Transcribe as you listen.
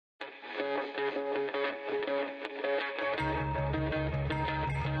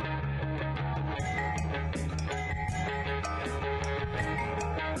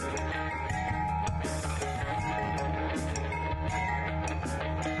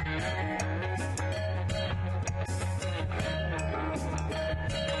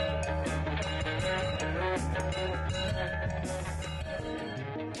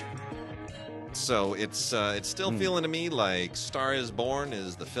So it's still feeling to me like Star is Born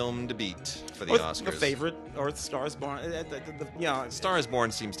is the film to beat for the Or Oscars. the favorite, or Stars Born. Star is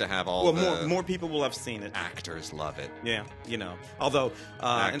Born seems to have all the more people will have seen it. actors love it. Yeah, Although,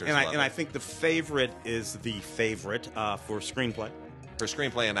 Actors love I it. think the favorite is the favorite for screenplay. For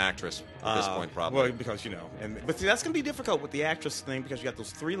screenplay and actress at this point, probably. Well, because but see, that's going to be difficult with the actress thing because you got those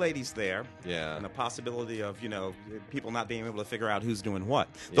three ladies there, Yeah. and the possibility of people not being able to figure out who's doing what.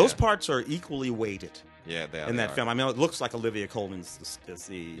 Yeah. Those parts are equally weighted Yeah, in that are. film. I mean, it looks like Olivia Colman's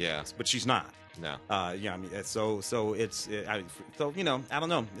the but she's not. No. I mean, so I don't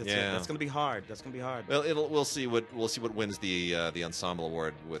know. That's going to be hard. That's going to be hard. Well, we'll see what wins the ensemble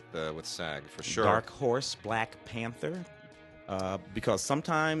award with SAG for sure. Dark Horse, Black Panther. Because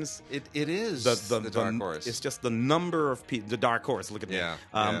sometimes it is the Dark Horse. It's just the number of people. The Dark Horse. Look at me. Yeah.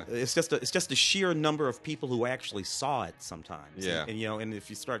 It's just the sheer number of people who actually saw it. Sometimes. Yeah. And if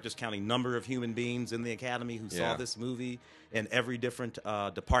you start just counting number of human beings in the Academy who saw this movie in every different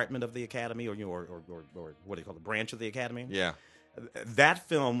department of the Academy, or what do you call the branch of the Academy? Yeah. That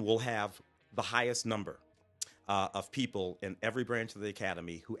film will have the highest number of people in every branch of the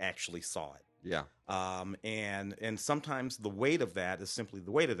Academy who actually saw it. Yeah. And sometimes the weight of that is simply the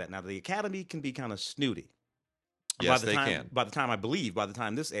weight of that. Now, the Academy can be kind of snooty. Yes, they can. By the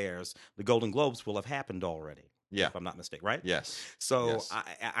time this airs, the Golden Globes will have happened already. Yeah. If I'm not mistaken, right? Yes. So, Yes.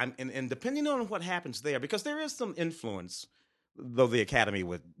 I'm depending on what happens there, because there is some influence, though the Academy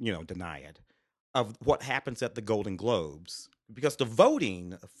would, deny it, of what happens at the Golden Globes. Because the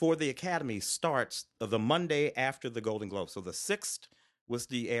voting for the Academy starts the Monday after the Golden Globes. So the 6th was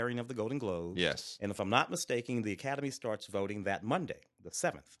the airing of the Golden Globes. Yes. And if I'm not mistaken, the Academy starts voting that Monday, the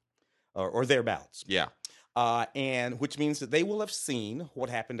 7th, or thereabouts. Yeah. And which means that they will have seen what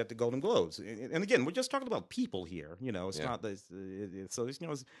happened at the Golden Globes. And again, we're just talking about people here. It's not this.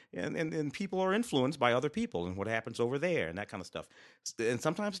 And people are influenced by other people and what happens over there and that kind of stuff. And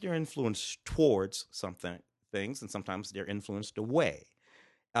sometimes they're influenced towards things, and sometimes they're influenced away.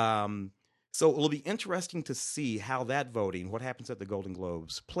 So it will be interesting to see how that voting, what happens at the Golden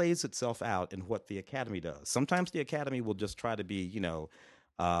Globes, plays itself out in what the Academy does. Sometimes the Academy will just try to be,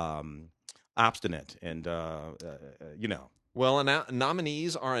 obstinate and, Well,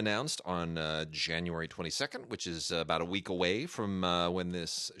 nominees are announced on January 22nd, which is about a week away from when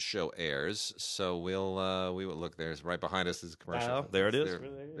this show airs. So we will look. There's right behind us is a commercial. Oh, there it is.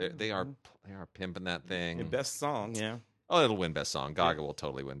 They are pimping that thing. The best song, yeah. Oh, it'll win Best Song. Gaga will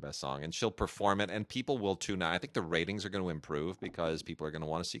totally win Best Song, and she'll perform it, and people will tune out. I think the ratings are going to improve because people are going to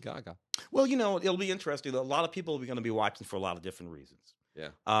want to see Gaga. Well, it'll be interesting. A lot of people are going to be watching for a lot of different reasons.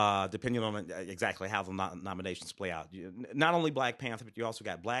 Yeah. Depending on exactly how the nominations play out. Not only Black Panther, but you also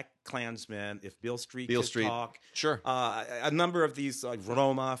got Black Klansman, If Beale Street Could Talk. Sure. A number of these, like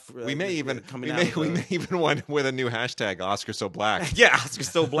Roma. We may even coming want with a new hashtag, Oscar So Black. Yeah, Oscar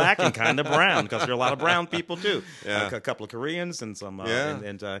So Black and kind of brown, because there are a lot of brown people too. Yeah. A couple of Koreans and some. Yeah.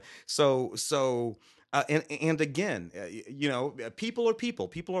 And again, people are people.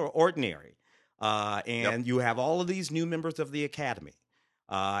 People are ordinary. And you have all of these new members of the Academy.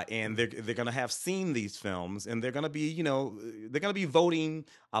 And they're going to have seen these films, and they're going to be voting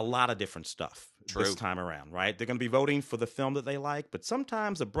a lot of different stuff this time around, right? They're going to be voting for the film that they like, but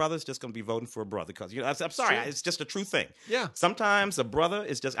sometimes a brother's just going to be voting for a brother because I'm sorry, it's just a true thing. Yeah. Sometimes a brother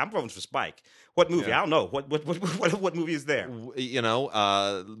is just I'm voting for Spike. What movie? Yeah. I don't know. What movie is there? Women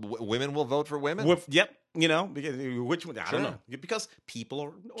will vote for women. Yep. Which one? I don't know. Because people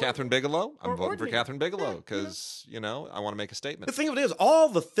are. Catherine Bigelow. I'm voting for ordinary. Catherine Bigelow because I want to make a statement. The thing of it is, all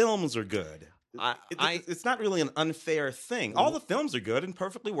the films are good. I It's not really an unfair thing. All the films are good and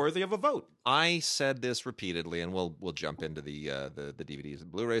perfectly worthy of a vote. I said this repeatedly, and we'll jump into the DVDs and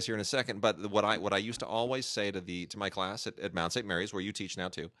Blu-rays here in a second. But what I used to always say to my class at Mount St. Mary's, where you teach now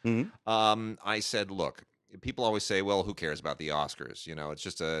too, I said, look. People always say, "Well, who cares about the Oscars? It's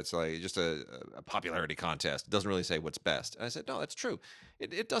just a popularity contest. It doesn't really say what's best." And I said, "No, that's true.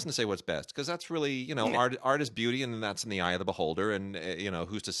 It doesn't say what's best because that's really art is beauty, and that's in the eye of the beholder. And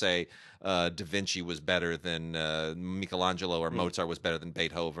who's to say Da Vinci was better than Michelangelo or Mozart was better than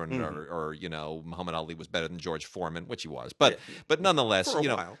Beethoven or Muhammad Ali was better than George Foreman, which he was. But nonetheless,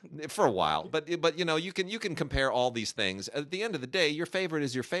 for a while. But you can compare all these things. At the end of the day, your favorite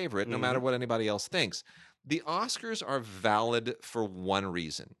is your favorite, no matter what anybody else thinks." The Oscars are valid for one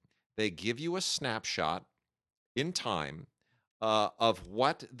reason. They give you a snapshot in time of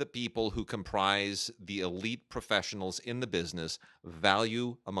what the people who comprise the elite professionals in the business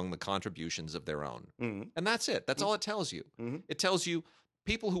value among the contributions of their own. And that's it. That's all it tells you. It tells you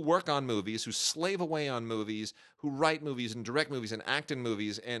people who work on movies, who slave away on movies, who write movies and direct movies and act in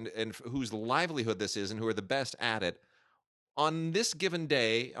movies, and whose livelihood this is, and who are the best at it, on this given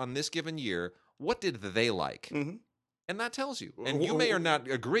day, on this given year, what did they like? Mm-hmm. And that tells you. And you may or not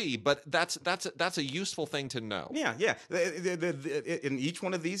agree, but that's a useful thing to know. Yeah, yeah. In each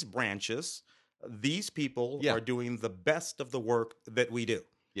one of these branches, these people are doing the best of the work that we do.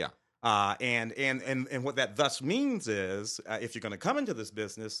 Yeah. And what that thus means is, if you're going to come into this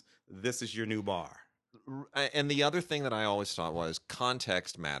business, this is your new bar. And the other thing that I always thought was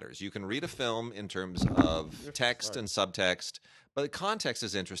context matters. You can read a film in terms of text and subtext, but context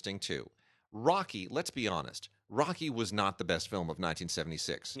is interesting too. Rocky, let's be honest, Rocky was not the best film of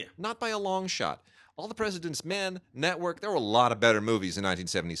 1976. Yeah. Not by a long shot. All the President's Men, Network, there were a lot of better movies in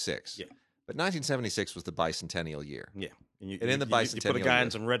 1976. Yeah. But 1976 was the bicentennial year. Yeah. And in the bicentennial you put a guy year,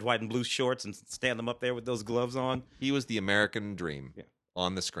 in some red, white, and blue shorts and stand him up there with those gloves on. He was the American dream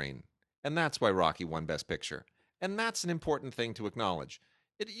on the screen. And that's why Rocky won Best Picture. And that's an important thing to acknowledge.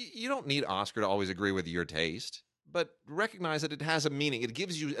 You don't need Oscar to always agree with your taste, but recognize that it has a meaning. It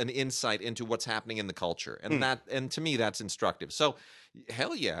gives you an insight into what's happening in the culture. And and to me, that's instructive. So,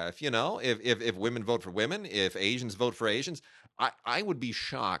 hell yeah, if women vote for women, if Asians vote for Asians, I would be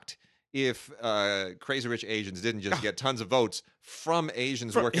shocked if Crazy Rich Asians didn't just get tons of votes from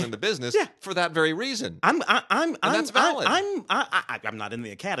Asians working in the business for that very reason. That's valid. I'm not in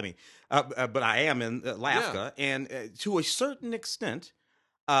the Academy, but I am in LAFCA, and to a certain extent,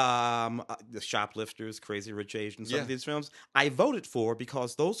 the Shoplifters, Crazy Rich Asians, some of these films, I voted for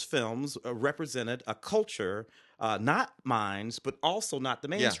because those films represented a culture, not mine, but also not the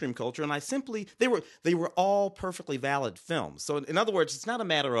mainstream culture. And they were all perfectly valid films. So in other words, it's not a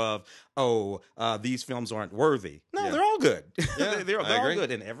matter of, these films aren't worthy. No, they're all good. Yeah, they're all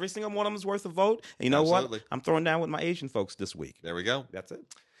good. And every single one of them is worth a vote. And you know what? I'm throwing down with my Asian folks this week. There we go. That's it.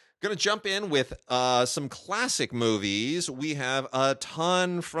 Going to jump in with some classic movies. We have a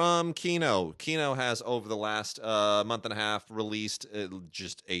ton from Kino. Kino has, over the last month and a half, released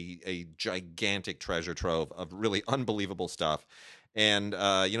just a gigantic treasure trove of really unbelievable stuff. And,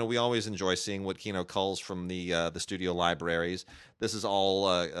 we always enjoy seeing what Kino culls from the studio libraries. This is all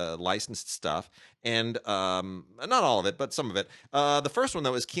licensed stuff. And not all of it, but some of it. The first one,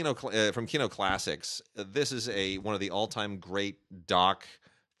 though, is Kino from Kino Classics. This is one of the all-time great doc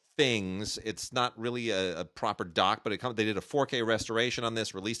things. It's not really a proper doc, but they did a 4K restoration on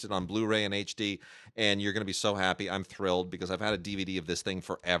this, released it on Blu-ray and HD, and you're going to be so happy. I'm thrilled because I've had a DVD of this thing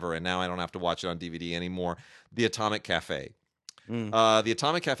forever, and now I don't have to watch it on DVD anymore. The Atomic Cafe. The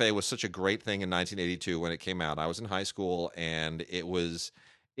Atomic Cafe was such a great thing in 1982 when it came out. I was in high school, and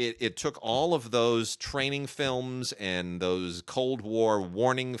it took all of those training films and those Cold War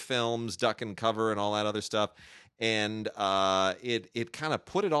warning films, Duck and Cover and all that other stuff, and it kind of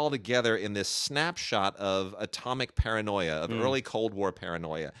put it all together in this snapshot of atomic paranoia, of early Cold War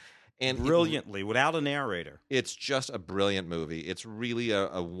paranoia. And brilliantly, without a narrator. It's just a brilliant movie. It's really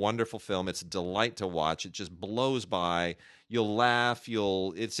a wonderful film. It's a delight to watch. It just blows by. You'll laugh.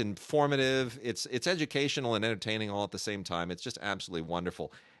 It's informative. It's educational and entertaining all at the same time. It's just absolutely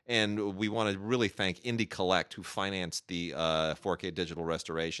wonderful. And we want to really thank Indie Collect, who financed the 4K digital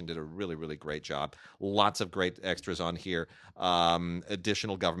restoration, did a really, really great job. Lots of great extras on here.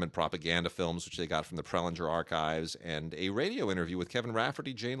 Additional government propaganda films, which they got from the Prelinger archives, and a radio interview with Kevin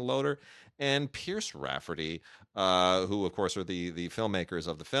Rafferty, Jane Loder, and Pierce Rafferty, who, of course, are the filmmakers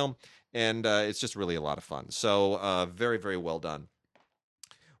of the film. And it's just really a lot of fun. So very, very well done.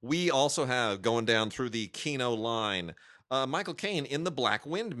 We also have, going down through the Kino line, Michael Caine in The Black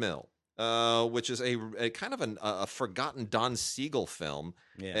Windmill, which is a kind of a forgotten Don Siegel film.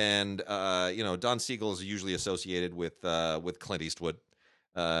 Yeah. And, Don Siegel is usually associated with Clint Eastwood,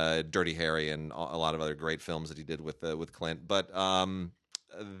 Dirty Harry, and a lot of other great films that he did with Clint. But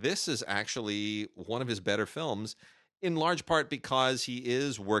this is actually one of his better films, in large part because he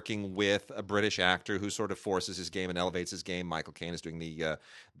is working with a British actor who sort of forces his game and elevates his game. Michael Caine is doing the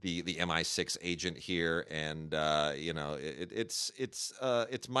MI6 agent here, and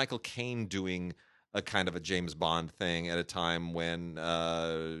it's Michael Caine doing a kind of a James Bond thing at a time when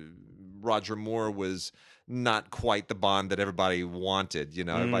Roger Moore was not quite the Bond that everybody wanted.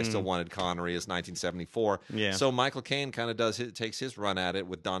 Everybody still wanted Connery as 1974. Yeah. So Michael Caine kind of takes his run at it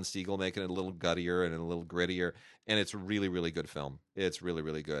with Don Siegel, making it a little guttier and a little grittier. And it's a really, really good film. It's really,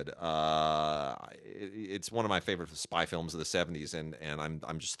 really good. It's one of my favorite spy films of the 70s, and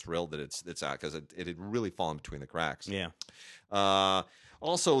I'm just thrilled that it's out because it had really fallen between the cracks. Yeah.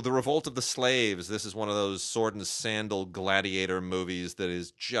 Also, The Revolt of the Slaves. This is one of those sword and sandal gladiator movies that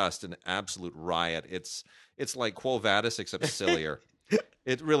is just an absolute riot. It's like Quo Vadis, except sillier.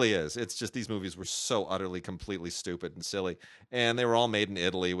 It really is. It's just these movies were so utterly, completely stupid and silly, and they were all made in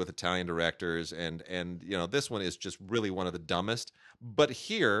Italy with Italian directors, and this one is just really one of the dumbest. But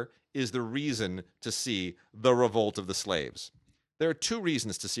here is the reason to see The Revolt of the Slaves. There are two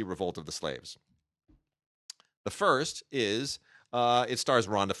reasons to see Revolt of the Slaves. The first is it stars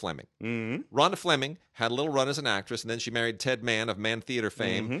Rhonda Fleming. Mm-hmm. Rhonda Fleming had a little run as an actress, and then she married Ted Mann of Mann Theater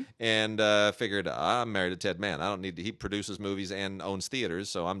fame, and figured, I'm married to Ted Mann. I don't need to. He produces movies and owns theaters,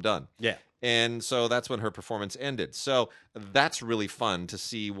 so I'm done. Yeah. And so that's when her performance ended. So that's really fun to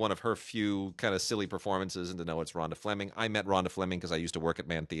see one of her few kind of silly performances and to know it's Rhonda Fleming. I met Rhonda Fleming because I used to work at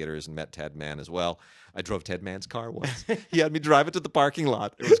Mann Theaters and met Ted Mann as well. I drove Ted Mann's car once. He had me drive it to the parking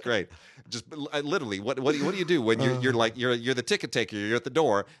lot. It was great. Just literally, what do you do when you're the ticket taker? You're at the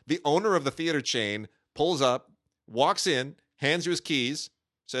door. The owner of the theater chain pulls up, walks in, hands you his keys,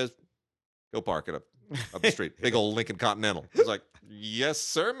 says, "Go park it up the street." Big old Lincoln Continental. It's like, "Yes,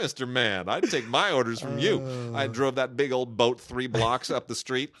 sir, Mr. Mann. I'd take my orders from you." I drove that big old boat 3 blocks up the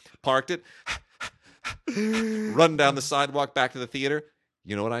street, parked it, run down the sidewalk back to the theater.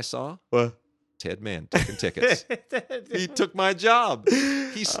 You know what I saw? What? Ted Mann taking tickets. He took my job.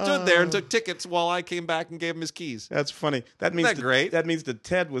 He stood there and took tickets while I came back and gave him his keys. That's funny. That means great? That means that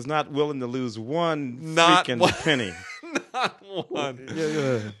Ted was not willing to lose one freaking penny. Not one.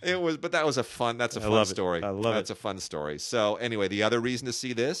 It was, but that's a fun story. I love That's a fun story. So anyway, the other reason to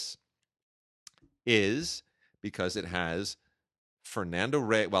see this is because it has Fernando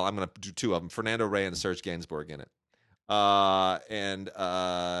Rey. Well, I'm going to do 2 of them: Fernando Rey and Serge Gainsbourg in it.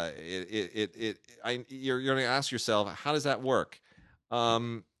 You're going to ask yourself, how does that work?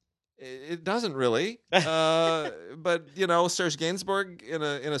 It doesn't really. But Serge Gainsbourg in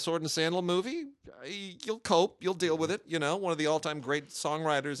a Sword and Sandal movie, you'll cope, you'll deal with it. One of the all-time great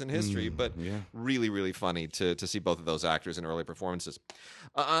songwriters in history. But really, really funny to see both of those actors in early performances.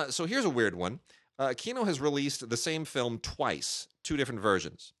 So here's a weird one. Kino has released the same film twice, 2 different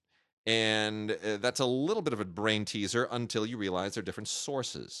versions. And that's a little bit of a brain teaser until you realize they're different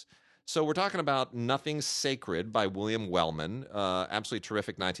sources. So we're talking about Nothing Sacred by William Wellman, absolutely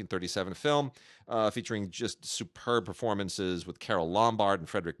terrific 1937 film featuring just superb performances with Carole Lombard and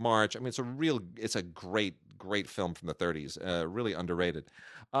Frederick March. I mean, it's a great film from the 30s, really underrated.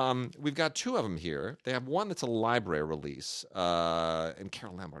 We've got 2 of them here. They have one that's a library release, and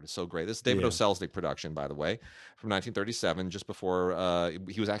Carole Lombard is so great. This is David O. Selznick production, by the way, from 1937, just before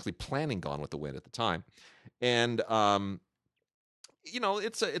he was actually planning Gone with the Wind at the time. And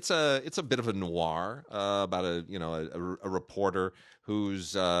it's a bit of a noir about a reporter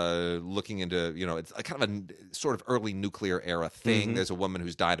who's looking into it's a kind of a sort of early nuclear era thing. There's a woman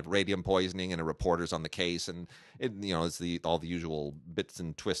who's died of radium poisoning, and a reporter's on the case, and it's all the usual bits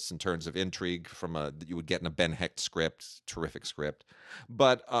and twists and turns of intrigue from that you would get in a Ben Hecht script. Terrific script,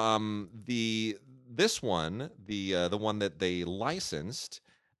 but this one, the one that they licensed,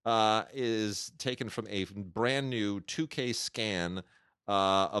 is taken from a brand new 2K scan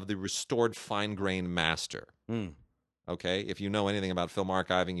of the restored fine grain master. Okay, if you know anything about film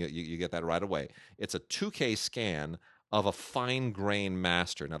archiving, you get that right away. It's a 2K scan of a fine grain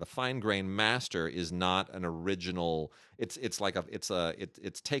master. Now, the fine grain master is not an original. It's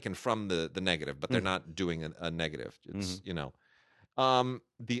taken from the negative, but they're not doing a negative. It's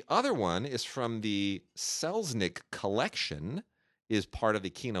the other one is from the Selznick collection. Is part of the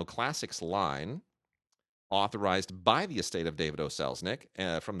Kino Classics line, authorized by the estate of David O. Selznick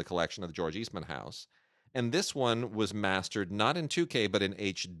from the collection of the George Eastman House. And this one was mastered not in 2K, but in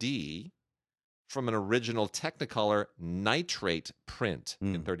HD from an original Technicolor nitrate print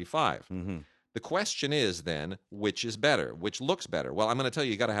in 35. The question is then, which is better? Which looks better? Well, I'm going to tell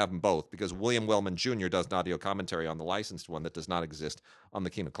you got to have them both, because William Wellman Jr. does an audio commentary on the licensed one that does not exist on the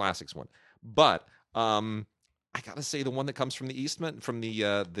Kino Classics one. But I gotta say, the one that comes from the Eastman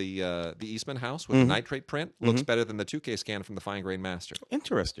House with the nitrate print looks better than the 2K scan from the fine grain master.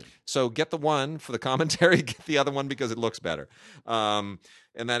 Interesting. So get the one for the commentary, get the other one because it looks better. And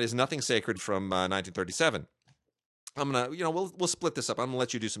that is Nothing Sacred from 1937. I'm gonna, we'll split this up. I'm gonna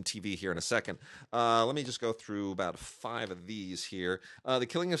let you do some TV here in a second. Let me just go through about 5 of these here. The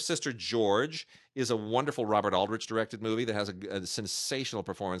Killing of Sister George is a wonderful Robert Aldrich directed movie that has a sensational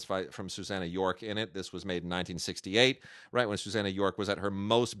performance from Susanna York in it. This was made in 1968, right when Susanna York was at her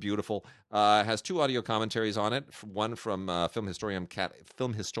most beautiful. Has 2 audio commentaries on it. One from film historian Kat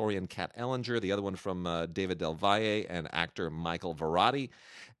Ellinger, the other one from David Del Valle and actor Michael Varrati.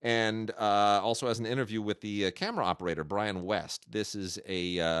 And also has an interview with the camera operator Brian West. This is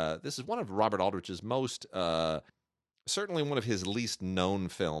one of Robert Aldrich's most certainly one of his least known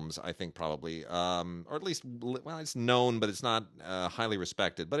films, I think, probably, or at least, well, it's known, but it's not highly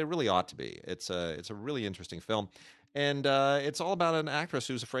respected. But it really ought to be. It's a really interesting film, and it's all about an actress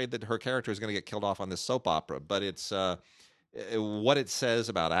who's afraid that her character is going to get killed off on this soap opera. But it's what it says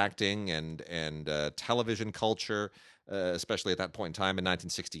about acting and television culture. Especially at that point in time in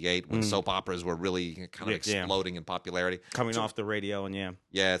 1968, when soap operas were really kind of exploding in popularity, coming off the radio, and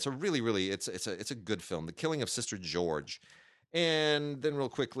it's a really it's a good film, The Killing of Sister George. And then real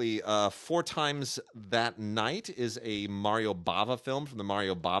quickly, Four Times That Night is a Mario Bava film from the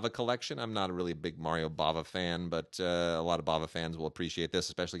Mario Bava collection. I'm not a really big Mario Bava fan, but a lot of Bava fans will appreciate this,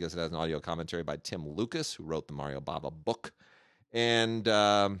 especially because it has an audio commentary by Tim Lucas, who wrote the Mario Bava book. And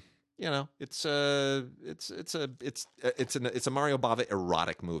it's a Mario Bava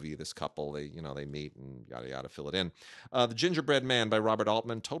erotic movie. This couple, they meet and yada yada, fill it in. The Gingerbread Man by Robert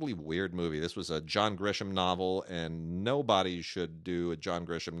Altman, totally weird movie. This was a John Grisham novel, and nobody should do a John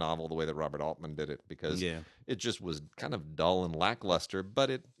Grisham novel the way that Robert Altman did it, because it just was kind of dull and lackluster. But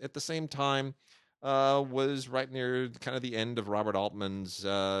it, at the same time, was right near kind of the end of Robert Altman's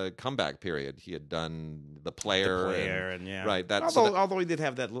comeback period. He had done The Player, and right. Although he did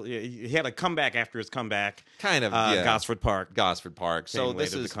have that, he had a comeback after his comeback, kind of. Gosford Park. So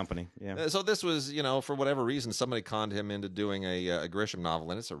this is the company. So this was, for whatever reason, somebody conned him into doing a Grisham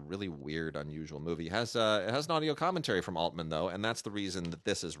novel, and it's a really weird, unusual movie. It has an audio commentary from Altman, though, and that's the reason that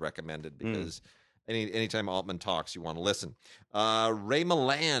this is recommended, because. Anytime Altman talks, you want to listen. Ray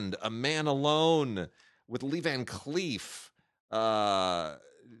Milland, A Man Alone, with Lee Van Cleef.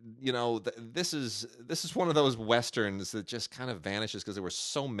 This is one of those westerns that just kind of vanishes because there were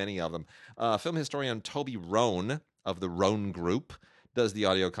so many of them. Film historian Toby Rohn of the Rohn Group does the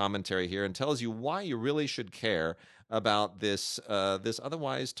audio commentary here and tells you why you really should care about this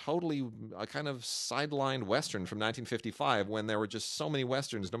otherwise totally kind of sidelined Western from 1955, when there were just so many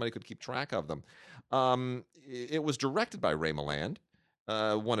Westerns, nobody could keep track of them. It was directed by Ray Milland,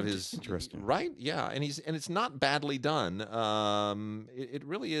 one of his... Interesting. Right? Yeah, and it's not badly done. It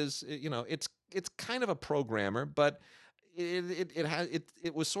really is, it's kind of a programmer, but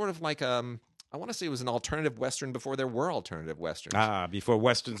it was sort of like I want to say it was an alternative Western before there were alternative Westerns. Before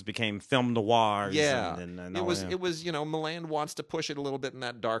Westerns became film noirs. Yeah. And it was, Milland wants to push it a little bit in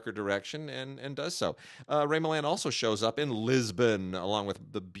that darker direction and does so. Ray Milland also shows up in Lisbon, along with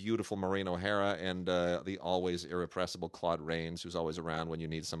the beautiful Maureen O'Hara and the always irrepressible Claude Rains, who's always around when you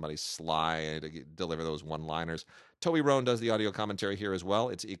need somebody sly to deliver those one-liners. Toby Rohn does the audio commentary here as well.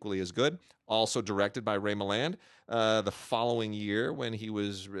 It's equally as good. Also directed by Ray Milland. The following year, when he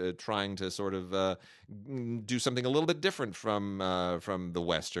was trying to sort of do something a little bit different from the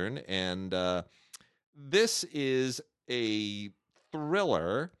Western. And this is a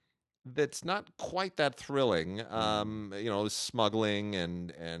thriller that's not quite that thrilling. Smuggling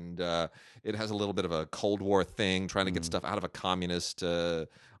and it has a little bit of a Cold War thing, trying to get stuff out of a communist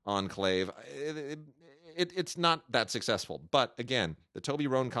enclave. It's not that successful. But again, the Toby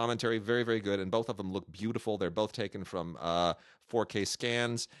Rohn commentary, very, very good. And both of them look beautiful. They're both taken from 4K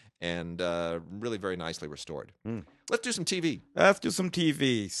scans and really very nicely restored. Let's do some TV.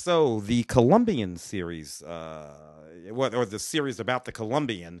 So the Colombian series, or the series about the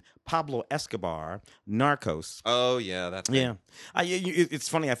Colombian, Pablo Escobar, Narcos. Oh, yeah. That's yeah. It's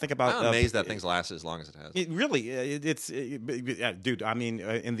funny. I think about... I'm amazed that thing's lasted as long as it has. It really, dude, I mean,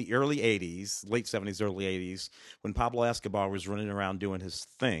 in the early 80s, late 70s, early 80s, when Pablo Escobar was running around doing his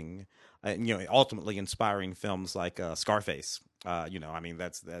thing, ultimately inspiring films like Scarface. I mean,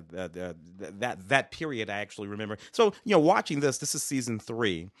 that's that period I actually remember. So, watching this is season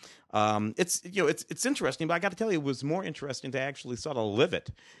 3. It's interesting, but I got to tell you, it was more interesting to actually sort of live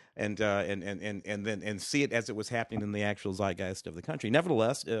it and then see it as it was happening in the actual zeitgeist of the country.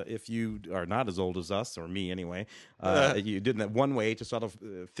 Nevertheless, if you are not as old as us, or me anyway, you did that one way to sort of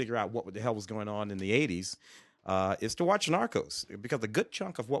figure out what the hell was going on in the 80s. Is to watch Narcos, because a good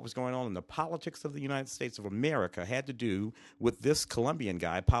chunk of what was going on in the politics of the United States of America had to do with this Colombian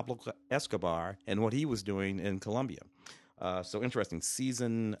guy, Pablo Escobar, and what he was doing in Colombia. So interesting.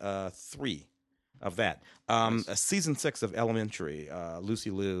 Season 3 of that. Nice. Season 6 of Elementary, Lucy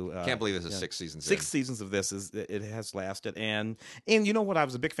Liu. Can't believe this is 6 seasons. 6 seasons of this it has lasted, and you know what? I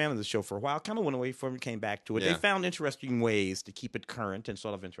was a big fan of the show for a while. Kind of went away from it, came back to it. Yeah. They found interesting ways to keep it current and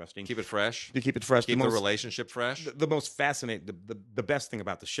sort of interesting. Keep it fresh. To keep it fresh. Keep the relationship fresh. The most fascinating, the best thing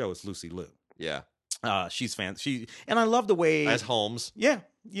about the show is Lucy Liu. Yeah. She's and I love the way as Holmes. Yeah,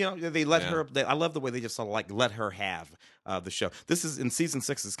 they let Yeah. her. I love the way they just sort of like let her have the show. This is in season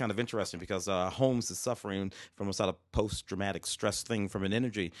 6. It's kind of interesting because Holmes is suffering from a sort of post-traumatic stress thing from an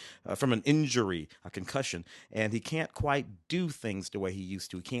injury, a concussion, and he can't quite do things the way he used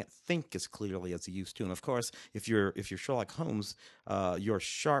to. He can't think as clearly as he used to. And of course, if you're Sherlock Holmes, your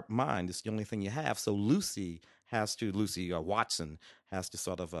sharp mind is the only thing you have. So Lucy Watson has to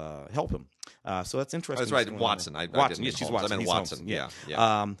sort of help him. So that's interesting. That's right, Watson. I didn't mean she's Holmes. Watson. I meant He's Watson. Holmes.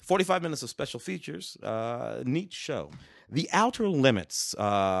 Yeah. 45 minutes of special features. Neat show. The Outer Limits. The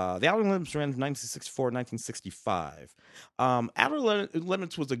Outer Limits ran 1964, 1965. Outer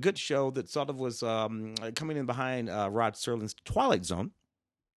Limits was a good show that sort of was coming in behind Rod Serling's Twilight Zone.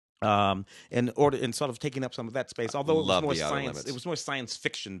 And sort of taking up some of that space, although it was more science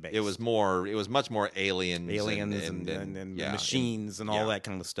fiction based. It was much more aliens and machines and all that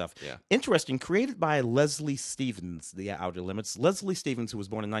kind of stuff. Yeah. Interesting. Created by Leslie Stevens, The Outer Limits. Leslie Stevens, who was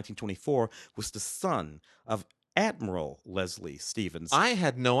born in 1924, was the son of Admiral Leslie Stevens. I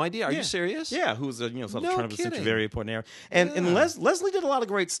had no idea. Are you serious? Yeah, who was sort of turn of the century, kidding. very important era. And Leslie did a lot of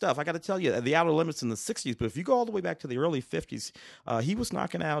great stuff. I got to tell you, The Outer Limits in the 60s, but if you go all the way back to the early 50s, he was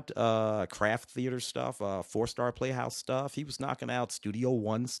knocking out craft theater stuff, 4-star Playhouse stuff. He was knocking out Studio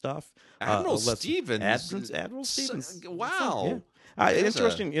One stuff. Admiral Stevens. Admiral Stevens. Wow. Yeah.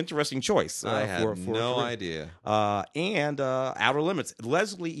 Interesting choice. I had no idea. And Outer Limits.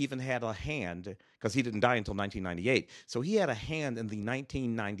 Leslie even had a hand, because he didn't die until 1998. So he had a hand in the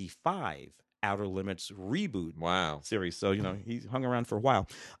 1995 Outer Limits reboot series. So, he hung around for a while.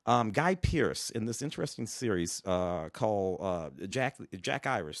 Guy Pearce in this interesting series called Jack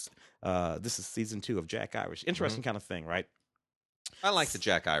Irish. This is season 2 of Jack Irish. Interesting kind of thing, right? I like the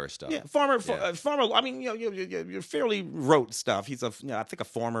Jack Irish stuff. Yeah, farmer. I mean, you fairly rote stuff. He's I think a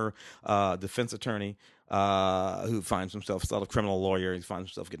former defense attorney who finds himself sort of criminal lawyer. He finds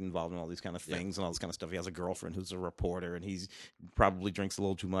himself getting involved in all these kind of things and all this kind of stuff. He has a girlfriend who's a reporter, and he's probably drinks a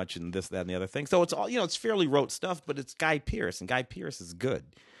little too much and this, that, and the other thing. So it's all it's fairly rote stuff, but it's Guy Pearce, and Guy Pearce is good.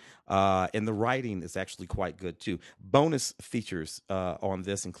 And the writing is actually quite good too. Bonus features on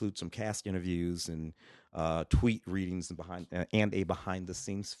this include some cast interviews and tweet readings and a behind the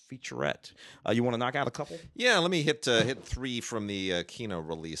scenes featurette. You want to knock out a couple? Yeah, let me hit 3 from the Kino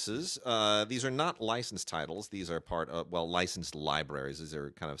releases. These are not licensed titles. These are part of licensed libraries. These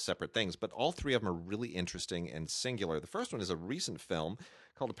are kind of separate things, but all 3 of them are really interesting and singular. The first one is a recent film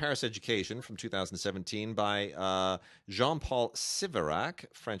called A Paris Education from 2017 by Jean-Paul Siverac,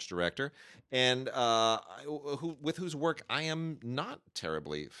 French director, and with whose work I am not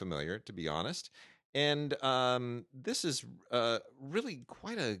terribly familiar, to be honest. And this is really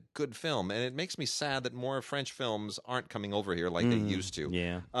quite a good film, and it makes me sad that more French films aren't coming over here like they used to.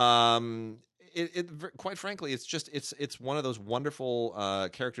 Yeah. Quite frankly, it's one of those wonderful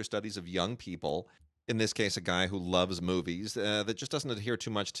character studies of young people. In this case, a guy who loves movies that just doesn't adhere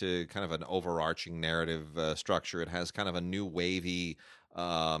too much to kind of an overarching narrative structure. It has kind of a new wavy,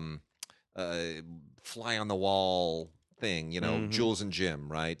 fly on the wall thing, Jules and Jim,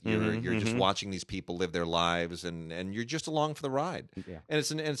 right? You're just watching these people live their lives, and you're just along for the ride. Yeah. And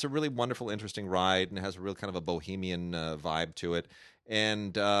it's a really wonderful, interesting ride, and it has a real kind of a bohemian vibe to it.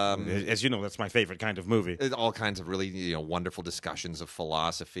 And as you know, that's my favorite kind of movie. All kinds of really wonderful discussions of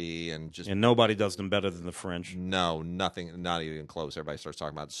philosophy and nobody does them better than the French. No, nothing, not even close. Everybody starts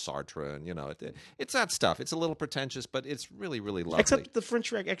talking about Sartre, and it's that stuff. It's a little pretentious, but it's really, really lovely. Except the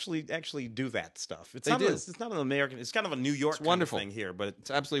French actually do that stuff. It's not an American. It's kind of a New York kind of thing here, but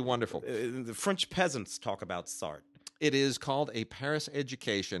it's absolutely wonderful. The French peasants talk about Sartre. It is called A Paris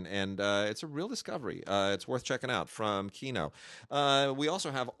Education, and it's a real discovery. It's worth checking out from Kino. We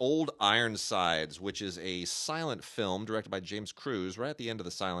also have Old Ironsides, which is a silent film directed by James Cruise, right at the end of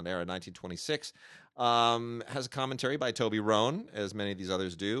the silent era, 1926. Has a commentary by Toby Rohn, as many of these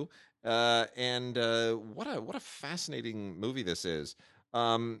others do. And what a fascinating movie this is.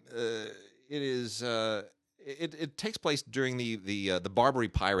 It is. It takes place during the Barbary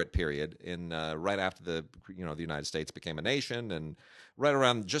pirate period in right after the United States became a nation, and right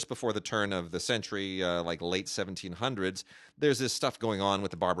around just before the turn of the century, like late 1700s. There's this stuff going on with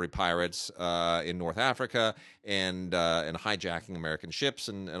the Barbary pirates in North Africa and hijacking American ships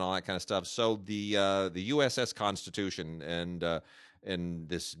and all that kind of stuff. So the USS Constitution and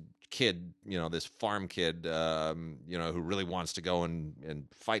this kid, this farm kid, who really wants to go and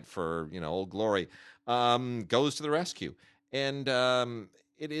fight for Old Glory. Goes to the rescue, and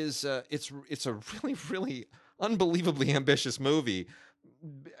it's a really, really unbelievably ambitious movie.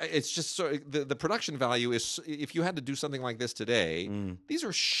 It's just the production value is, if you had to do something like this today, these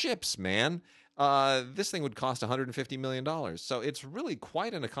are ships, man. this thing would cost $150 million. So it's really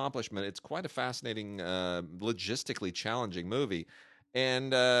quite an accomplishment. It's quite a fascinating, logistically challenging movie.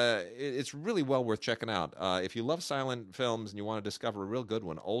 And it's really well worth checking out. If you love silent films and you want to discover a real good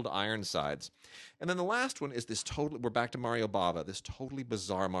one, Old Ironsides. And then the last one is this we're back to Mario Bava, this totally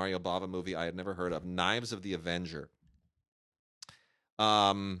bizarre Mario Bava movie I had never heard of, Knives of the Avenger.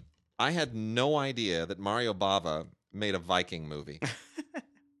 I had no idea that Mario Bava made a Viking movie.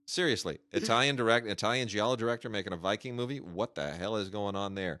 Seriously, Italian giallo director making a Viking movie? What the hell is going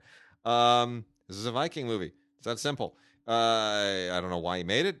on there? This is a Viking movie. It's that simple. I don't know why he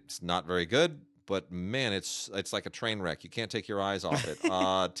made it. It's not very good, but man, it's like a train wreck. You can't take your eyes off it.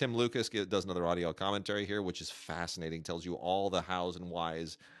 Tim Lucas does another audio commentary here, which is fascinating. Tells you all the hows and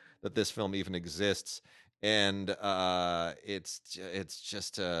whys that this film even exists, and it's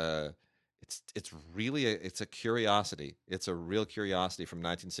really a curiosity. It's a real curiosity from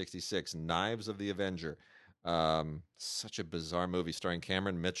 1966. Knives of the Avenger. Such a bizarre movie starring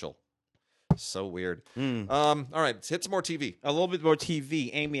Cameron Mitchell. So weird. All right, let's hit some more TV. A little bit more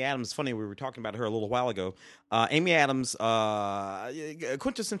TV. Amy Adams. Funny, we were talking about her a little while ago. Amy Adams,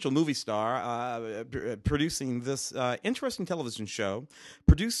 quintessential movie star, producing this interesting television show,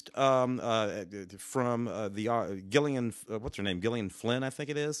 produced from the Gillian. What's her name? Gillian Flynn, I think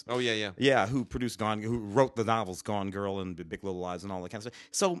it is. Oh yeah. Who produced who wrote the novels Gone Girl and Big Little Lies and all that kind of stuff.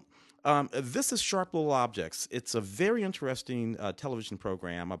 So. This is Sharp Little Objects. It's a very interesting television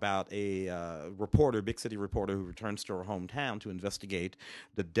program about a big city reporter who returns to her hometown to investigate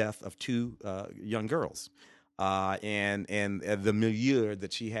the death of two young girls. And the milieu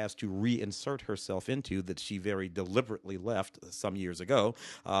that she has to reinsert herself into that she very deliberately left some years ago,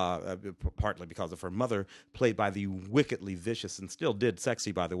 partly because of her mother, played by the wickedly vicious and still did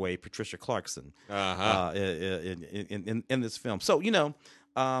sexy, by the way, Patricia Clarkson in this film. So,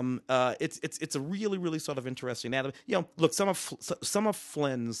 it's a really, really sort of interesting. Look, some of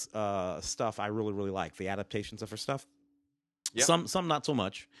Flynn's stuff I really, really like. The adaptations of her stuff. Yep. Some not so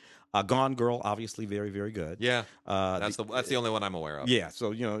much. Gone Girl, obviously very, very good. Yeah, that's the only one I'm aware of. Yeah,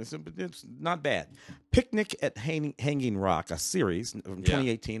 so it's not bad. Picnic at Hanging Rock, a series from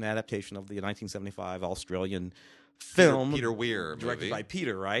 2018 adaptation of the 1975 Australian film. Peter Weir directed movie. by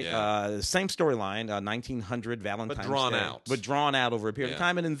Peter, right? Yeah. Same storyline, 1900 Valentine's Day, but drawn out over a period of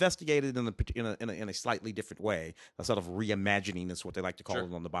time and investigated in a slightly different way. A sort of reimagining is what they like to call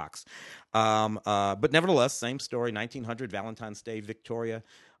it on the box. But nevertheless, same story. 1900 Valentine's Day, Victoria.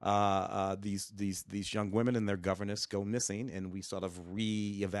 These young women and their governess go missing, and we sort of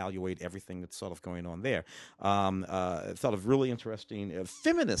reevaluate everything that's sort of going on there. Sort of really interesting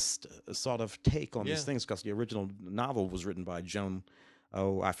feminist sort of take on these things, because the original novel was written by Joan.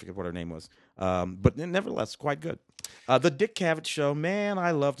 Oh, I forget what her name was. But nevertheless, quite good. The Dick Cavett Show, man, I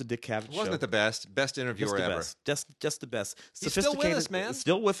love the Dick Cavett Show. Wasn't it the best? Best interviewer ever. Just the best. He's still with us, man.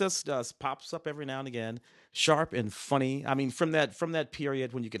 Still with us. Pops up every now and again. Sharp and funny. I mean, from that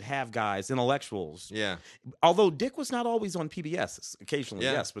period when you could have guys, intellectuals. Yeah. Although Dick was not always on PBS, occasionally,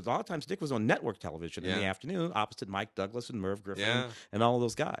 yes, but a lot of times Dick was on network television in the afternoon, opposite Mike Douglas and Merv Griffin and all of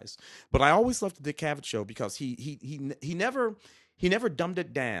those guys. But I always loved the Dick Cavett Show because he never dumbed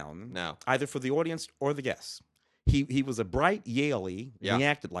it down, either for the audience or the guests. He was a bright Yaley, and he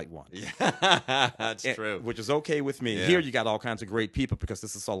acted like one. Yeah, that's true. Which is okay with me. Yeah. Here you got all kinds of great people because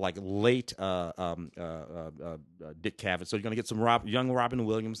this is all like late Dick Cavett. So you're going to get some young Robin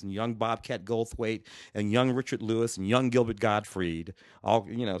Williams and young Bobcat Goldthwait and young Richard Lewis and young Gilbert Gottfried. All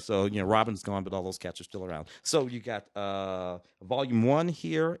Robin's gone, but all those cats are still around. So you got Volume 1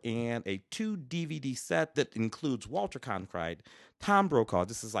 here and a 2 DVD set that includes Walter Cronkite, Tom Brokaw.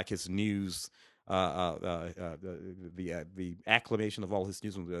 This is like his news. The acclamation of all his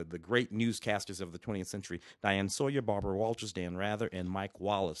news, the great newscasters of the 20th century, Diane Sawyer, Barbara Walters, Dan Rather, and Mike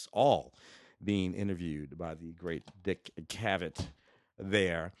Wallace, all being interviewed by the great Dick Cavett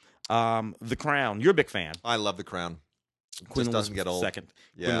there. The Crown, you're a big fan. I love The Crown. Queen Just doesn't get old. Queen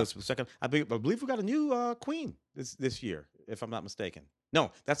Elizabeth II. I believe we got a new queen this year, if I'm not mistaken.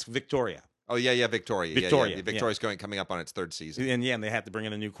 No, that's Victoria. Oh yeah, Victoria. Victoria's coming up on its 3rd season, and they had to bring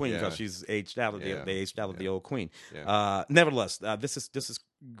in a new queen because she's aged out of they aged out of the old queen. Yeah. Nevertheless, this is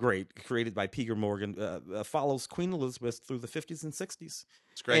great. Created by Peter Morgan, follows Queen Elizabeth through the 50s and 60s.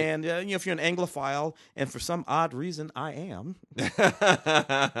 It's great. And if you're an Anglophile, and for some odd reason I am,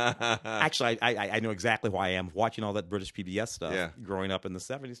 actually I know exactly why I am. Watching all that British PBS stuff growing up in the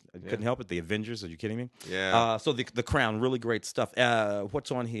 70s, I couldn't help it. The Avengers, are you kidding me? Yeah. So the Crown, really great stuff.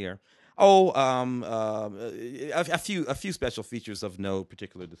 What's on here? Oh, a few special features of no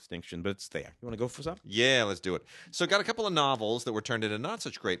particular distinction, but it's there. You want to go for some? Yeah, let's do it. So, got a couple of novels that were turned into not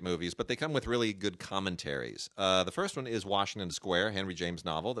such great movies, but they come with really good commentaries. The first one is Washington Square, Henry James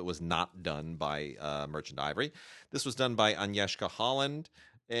novel that was not done by Merchant Ivory. This was done by Agnieszka Holland.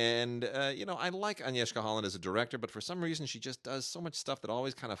 And, I like Agnieszka Holland as a director, but for some reason she just does so much stuff that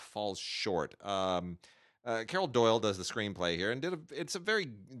always kind of falls short. Carol Doyle does the screenplay here, and it's a very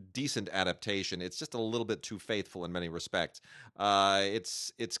decent adaptation. It's just a little bit too faithful in many respects.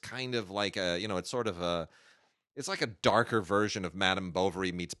 It's kind of like it's like a darker version of Madame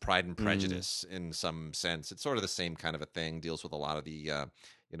Bovary meets Pride and Prejudice in some sense. It's sort of the same kind of a thing. Deals with a lot of the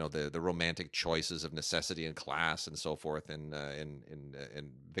romantic choices of necessity and class and so forth in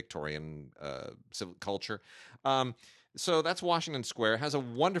Victorian civil culture. So that's Washington Square. Has a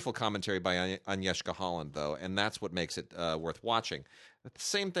wonderful commentary by Agnieszka Holland, though, and that's what makes it worth watching. The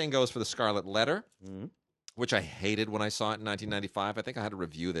same thing goes for The Scarlet Letter, which I hated when I saw it in 1995. I think I had to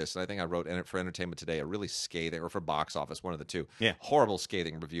review this, and I think I wrote for Entertainment Today a really scathing, or for Box Office, one of the two. Yeah. Horrible,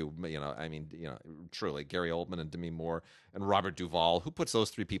 scathing review. Truly, Gary Oldman and Demi Moore and Robert Duvall. Who puts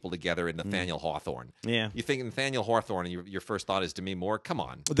those three people together in Nathaniel Hawthorne? Yeah. You think Nathaniel Hawthorne, and your first thought is Demi Moore? Come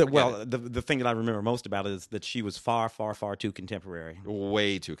on. The thing that I remember most about it is that she was far, far, far too contemporary.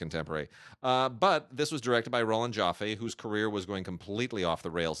 Way too contemporary. But this was directed by Roland Joffe, whose career was going completely off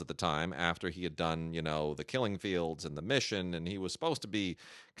the rails at the time after he had done, The Killing Fields and The Mission, and he was supposed to be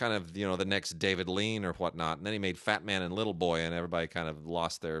kind of, the next David Lean or whatnot. And then he made Fat Man and Little Boy, and everybody kind of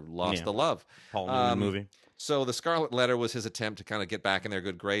lost the love. Paul Newman movie. So The Scarlet Letter was his attempt to kind of get back in their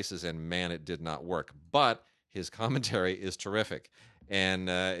good graces, and man, it did not work. But his commentary is terrific. And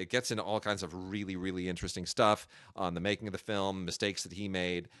it gets into all kinds of really, really interesting stuff on the making of the film, mistakes that he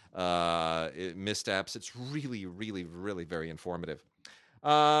made, missteps. It's really, really, really very informative.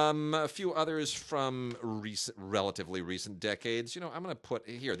 A few others from relatively recent decades. I'm going to put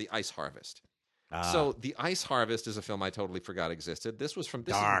here The Ice Harvest. So The Ice Harvest is a film I totally forgot existed. This was from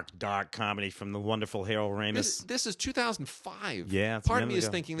dark comedy from the wonderful Harold Ramis. This is 2005. Yeah, part of me is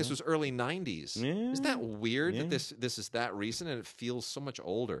thinking this was early 90s. Yeah. Isn't that weird that this is that recent and it feels so much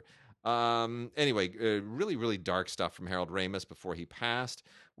older? Anyway, really, really dark stuff from Harold Ramis before he passed,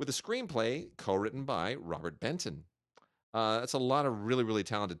 with a screenplay co-written by Robert Benton. That's a lot of really, really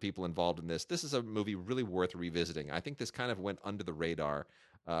talented people involved in this. This is a movie really worth revisiting. I think this kind of went under the radar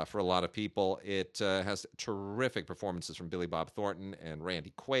for a lot of people. It has terrific performances from Billy Bob Thornton and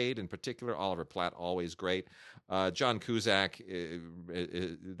Randy Quaid in particular. Oliver Platt, always great. John Cusack,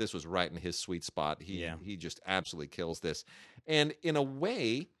 this was right in his sweet spot. He just absolutely kills this. And in a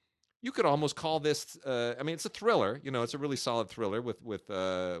way, you could almost call this. It's a thriller. It's a really solid thriller with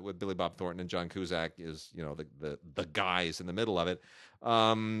Billy Bob Thornton and John Cusack is the guys in the middle of it,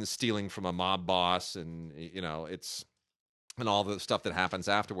 stealing from a mob boss, and it's and all the stuff that happens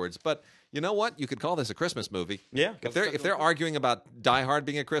afterwards. But you know what? You could call this a Christmas movie. Yeah. If they're arguing about Die Hard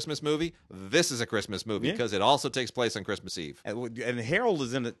being a Christmas movie, this is a Christmas movie because it also takes place on Christmas Eve. And Harold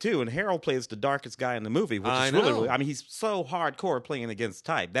is in it too, and Harold plays the darkest guy in the movie, which is really, he's so hardcore playing against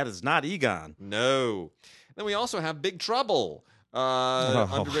type. That is not Egon. No. Then we also have Big Trouble,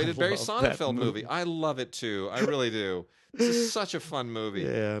 underrated Barry Sonnenfeld movie. I love it too. I really do. This is such a fun movie.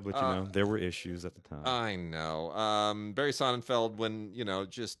 Yeah, but there were issues at the time. I know. Barry Sonnenfeld, when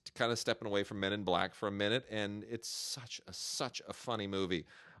just kind of stepping away from Men in Black for a minute, and it's such a funny movie.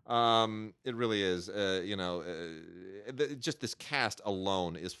 It really is. Just this cast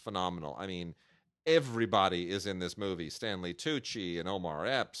alone is phenomenal. I mean, everybody is in this movie. Stanley Tucci and Omar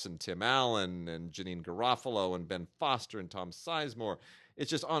Epps and Tim Allen and Janine Garofalo and Ben Foster and Tom Sizemore. It's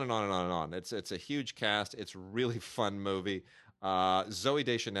just on and on and on and on. It's a huge cast. It's a really fun movie. Zooey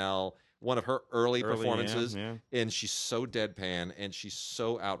Deschanel, one of her early performances, and she's so deadpan and she's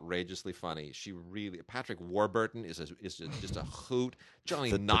so outrageously funny. Patrick Warburton is just a hoot.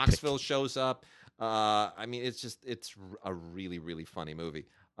 Johnny Knoxville shows up. It's a really, really funny movie.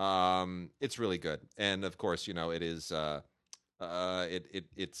 It's really good, and of course, it is.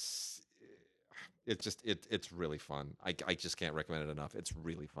 It's really fun. I just can't recommend it enough. It's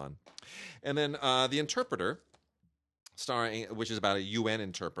really fun. And then The Interpreter, which is about a UN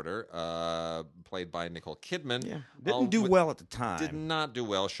interpreter, played by Nicole Kidman. Yeah, didn't do well at the time. Did not do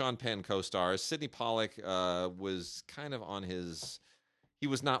well. Sean Penn co-stars. Sidney Pollack was kind of on his. He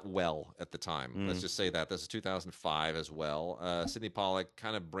was not well at the time. Let's just say that. This is 2005 as well. Sidney Pollack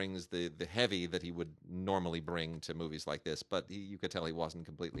kind of brings the heavy that he would normally bring to movies like this, but you could tell he wasn't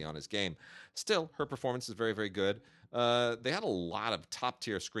completely on his game. Still, her performance is very, very good. they had a lot of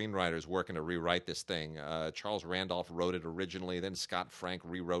top-tier screenwriters working to rewrite this thing. Charles Randolph wrote it originally, then Scott Frank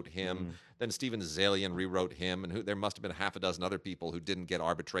rewrote him, then Steven Zalian rewrote him, and there must have been half a dozen other people who didn't get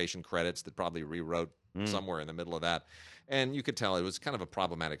arbitration credits that probably rewrote somewhere in the middle of that. And you could tell it was kind of a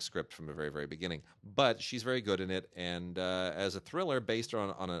problematic script from the very, very beginning. But she's very good in it, and as a thriller based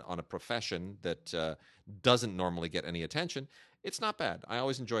on a profession that doesn't normally get any attention, it's not bad. I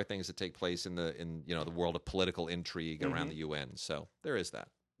always enjoy things that take place in the world of political intrigue around the UN. So there is that.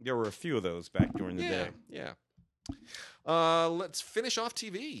 There were a few of those back during the day. Yeah. Let's finish off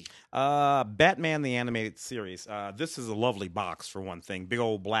TV. Batman the Animated Series. This is a lovely box for one thing. Big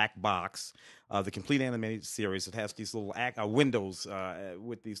old black box. The complete animated series. It has these little windows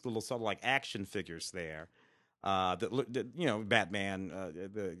with these little sort of like action figures there. Batman,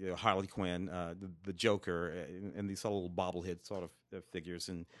 Harley Quinn, the Joker, and these little bobblehead sort of figures.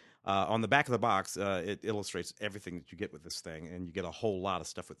 And on the back of the box, it illustrates everything that you get with this thing, and you get a whole lot of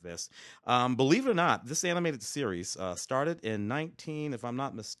stuff with this. Believe it or not, this animated series started in if I'm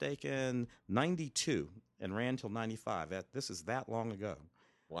not mistaken, 92 and ran till 95. This is that long ago.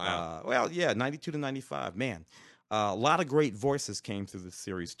 Wow. 92 to 95. Man. A lot of great voices came through the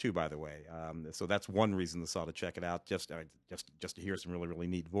series too, by the way. So that's one reason to check it out, just to hear some really, really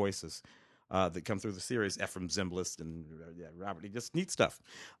neat voices that come through the series. Ephraim Zimbalist and Robert, just neat stuff.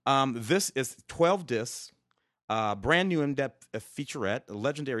 This is 12 discs, brand new in-depth featurette,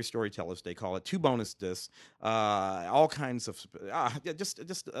 legendary storytellers they call it, 2 bonus discs, all kinds of just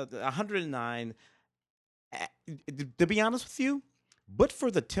 109. To be honest with you, but for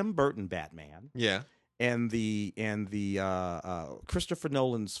the Tim Burton Batman, and the Christopher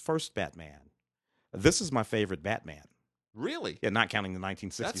Nolan's first Batman, this is my favorite Batman. Really? Yeah, not counting the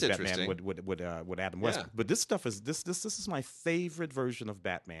 1960s That's Batman with Adam West. Yeah. But this stuff is this is my favorite version of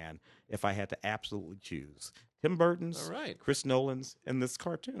Batman if I had to absolutely choose. Tim Burton's, All right. Chris Nolan's, and this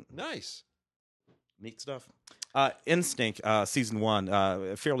cartoon. Nice. Neat stuff. Instinct, season 1,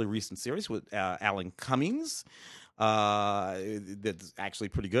 a fairly recent series with Alan Cummings. That's actually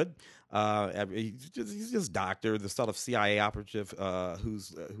pretty good. He's this doctor, the sort of CIA operative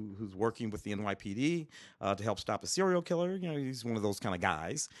who's working with the NYPD to help stop a serial killer. He's one of those kind of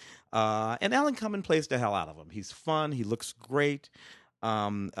guys. And Alan Cumming plays the hell out of him. He's fun. He looks great.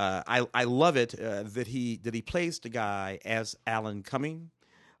 I love it that he plays the guy as Alan Cumming.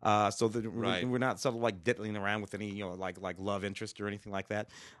 So that we're not sort of like diddling around with any like love interest or anything like that.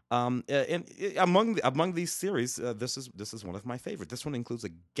 And among these series, this is one of my favorite. This one includes a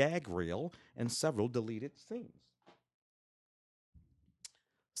gag reel and several deleted scenes.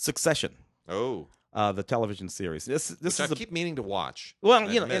 Succession. Oh. The television series. This I keep meaning to watch. Well,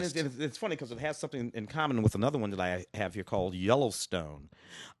 and it's funny because it has something in common with another one that I have here called Yellowstone.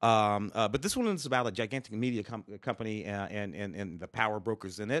 But this one is about a gigantic media company and the power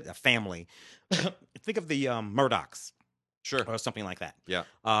brokers in it, a family. Think of the Murdochs. Sure. Or something like that. Yeah.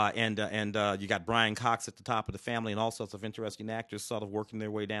 And you got Brian Cox at the top of the family and all sorts of interesting actors sort of working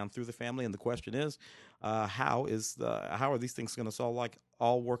their way down through the family. And the question is, how are these things going to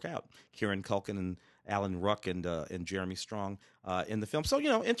all work out? Kieran Culkin and Alan Ruck and Jeremy Strong in the film. So,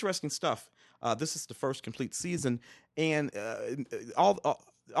 interesting stuff. This is the first complete season. And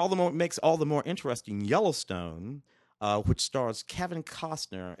makes all the more interesting Yellowstone, which stars Kevin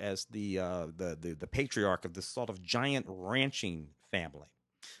Costner as the patriarch of this sort of giant ranching family.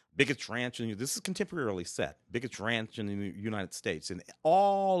 Biggest ranch, this is contemporarily set, biggest ranch in the United States, and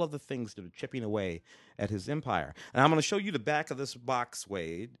all of the things that are chipping away at his empire. And I'm going to show you the back of this box,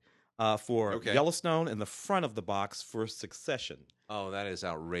 Wade, for Yellowstone, and the front of the box for Succession. Oh, that is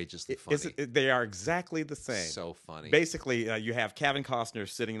outrageously funny. They are exactly the same. So funny. Basically, you have Kevin Costner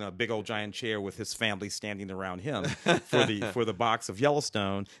sitting in a big old giant chair with his family standing around him for the box of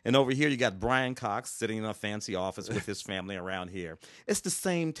Yellowstone, and over here you got Brian Cox sitting in a fancy office with his family around here. It's the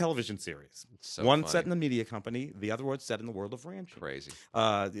same television series. So one funny. Set in the media company, the other one set in the world of ranching. Crazy.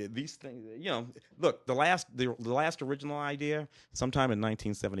 These things, look, the last original idea sometime in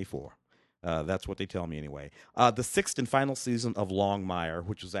 1974. That's what they tell me anyway. The 6th and final season of Longmire,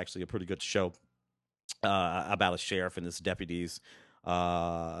 which was actually a pretty good show about a sheriff and his deputies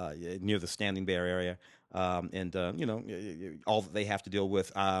near the Standing Bear area. And all that they have to deal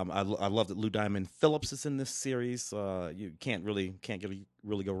with. I love that Lou Diamond Phillips is in this series. You can't really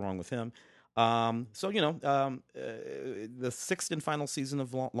go wrong with him. The 6th and final season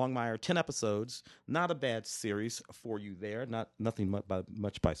of Longmire, 10 episodes, not a bad series for you there. Nothing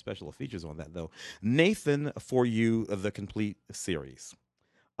much by special features on that though. Nathan, for you, the complete series.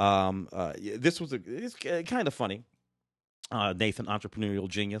 This was it's kind of funny. Nathan, entrepreneurial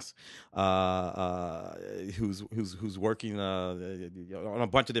genius, who's working on a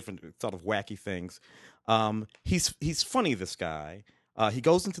bunch of different sort of wacky things. He's funny. This guy. He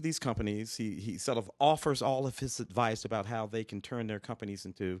goes into these companies. He sort of offers all of his advice about how they can turn their companies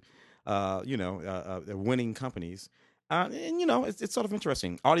into, winning companies. And it's sort of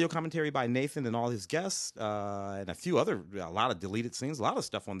interesting. Audio commentary by Nathan and all his guests, and a lot of deleted scenes, a lot of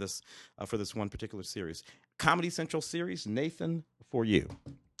stuff on this for this one particular series. Comedy Central series, Nathan, for you.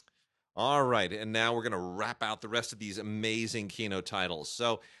 All right, and now we're going to wrap out the rest of these amazing Kino titles.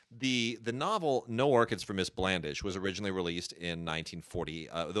 So the novel No Orchids for Miss Blandish was originally released in 1940.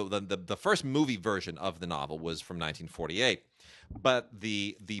 The first movie version of the novel was from 1948, but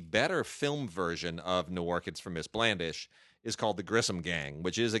the better film version of No Orchids for Miss Blandish is called The Grissom Gang,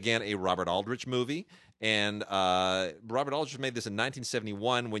 which is, again, a Robert Aldrich movie. And Robert Aldrich made this in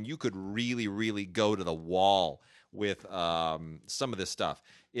 1971 when you could really, really go to the wall with some of this stuff.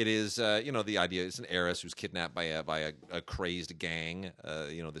 It is, the idea is an heiress who's kidnapped by a crazed gang,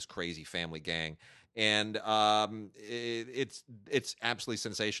 this crazy family gang. And it's absolutely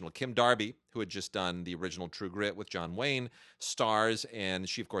sensational. Kim Darby, who had just done the original True Grit with John Wayne, stars, and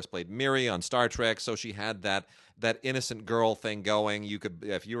she, of course, played Miri on Star Trek, so she had that innocent girl thing going. You could,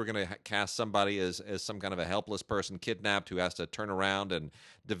 if you were going to cast somebody as some kind of a helpless person kidnapped who has to turn around and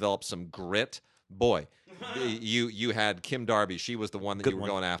develop some grit, boy, you had Kim Darby. She was the one that you were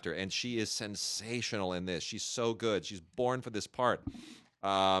going after, and she is sensational in this. She's so good. She's born for this part.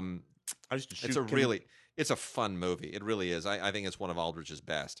 It's a fun movie. It really is. I think it's one of Aldrich's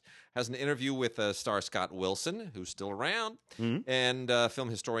best. Has an interview with star Scott Wilson, who's still around, and film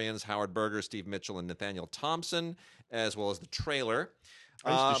historians Howard Berger, Steve Mitchell, and Nathaniel Thompson, as well as the trailer.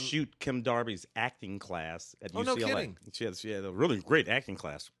 I used to shoot Kim Darby's acting class at UCLA. Oh, no kidding. She had a really great acting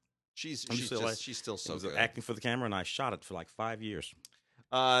class. She's still so good. Acting for the camera, and I shot it for like 5 years.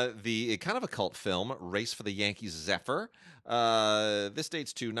 The kind of a cult film, Race for the Yankees Zephyr. This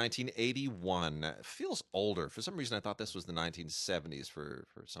dates to 1981. Feels older. For some reason, I thought this was the 1970s for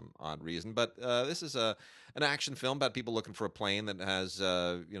some odd reason. But this is an action film about people looking for a plane that has,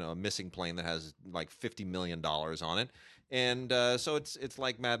 a missing plane that has like $50 million on it. And so it's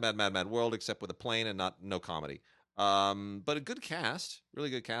like Mad World, except with a plane and no comedy. But a good cast,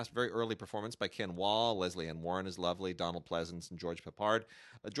 really good cast. Very early performance by Ken Wall. Leslie Ann Warren is lovely. Donald Pleasance and George Peppard.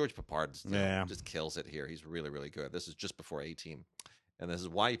 George Peppard just kills it here. He's really, really good. This is just before A-Team. And this is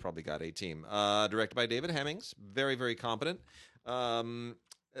why he probably got A-Team. Directed by David Hemmings. Very, very competent.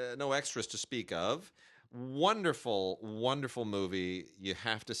 No extras to speak of. Wonderful, wonderful movie. You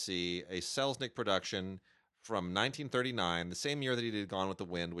have to see. A Selznick production from 1939, the same year that he did Gone with the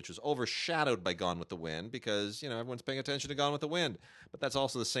Wind, which was overshadowed by Gone with the Wind because, everyone's paying attention to Gone with the Wind. But that's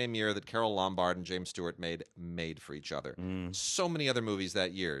also the same year that Carole Lombard and James Stewart made Made for Each Other. So many other movies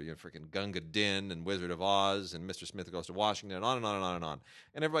that year. Freaking Gunga Din and Wizard of Oz and Mr. Smith Goes to Washington and on and on and on and on.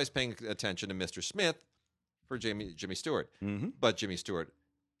 And everybody's paying attention to Mr. Smith for Jimmy Stewart. But Jimmy Stewart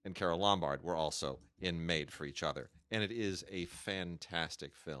and Carole Lombard were also in Made for Each Other. And it is a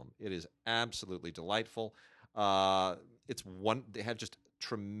fantastic film. It is absolutely delightful. They have just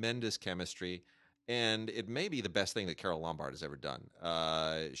tremendous chemistry, and it may be the best thing that Carole Lombard has ever done.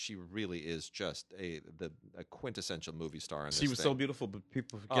 She really is just a quintessential movie star in this She was so beautiful, but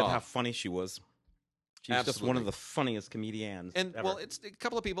people forget how funny she was. She's just one of the funniest comedians ever. Well, it's a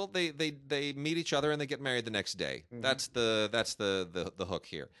couple of people. They meet each other and they get married the next day. That's the hook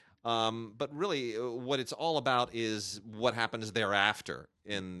here. But really, what it's all about is what happens thereafter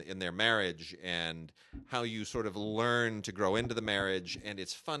in their marriage and how you sort of learn to grow into the marriage. And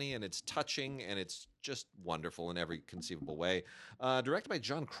it's funny and it's touching and it's just wonderful in every conceivable way. Directed by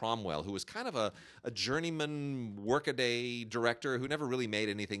John Cromwell, who was kind of a journeyman workaday director who never really made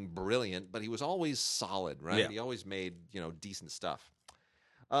anything brilliant, but he was always solid, right? Yeah. He always made decent stuff.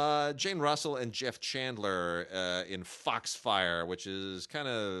 Jane Russell and Jeff Chandler in Foxfire, which is kind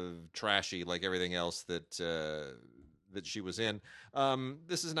of trashy like everything else that she was in.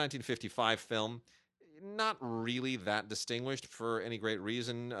 This is a 1955 film. Not really that distinguished for any great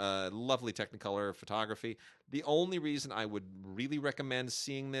reason. Lovely Technicolor photography. The only reason I would really recommend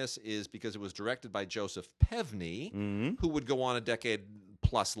seeing this is because it was directed by Joseph Pevney, who would go on a decade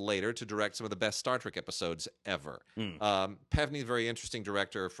plus later to direct some of the best Star Trek episodes ever. Pevney, very interesting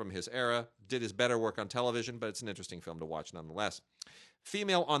director from his era, did his better work on television, but it's an interesting film to watch nonetheless.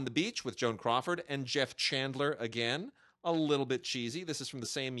 Female on the Beach with Joan Crawford and Jeff Chandler again. A little bit cheesy. This is from the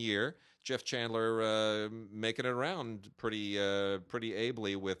same year. Jeff Chandler making it around pretty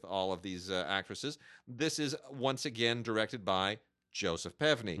ably with all of these actresses. This is once again directed by Joseph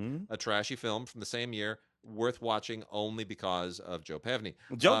Pevney, a trashy film from the same year, worth watching only because of Joe Pevney.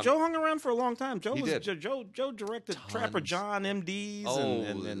 Joe hung around for a long time. Joe directed Tons. Trapper John, MDs,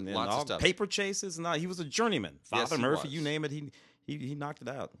 and lots all of stuff. Paper Chases, and all. He was a journeyman. Father he Murphy, was. you name it, he knocked it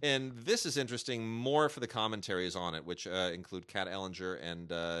out. And this is interesting more for the commentaries on it, which include Kat Ellinger and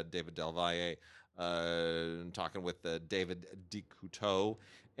David Del Valle, talking with David DeCouteau.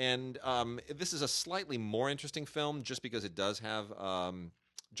 And this is a slightly more interesting film just because it does have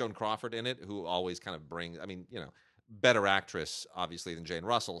Joan Crawford in it, who always kind of brings, better actress, obviously, than Jane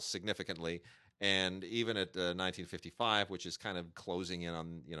Russell, significantly. And even at 1955, which is kind of closing in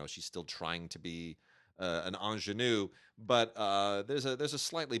on, she's still trying to be an ingenue, but there's a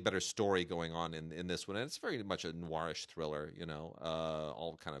slightly better story going on in this one, and it's very much a noirish thriller,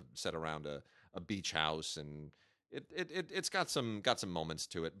 all kind of set around a beach house, and it's got some moments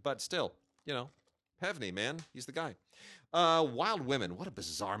to it, but still, Pevney, man, he's the guy. Wild Women, what a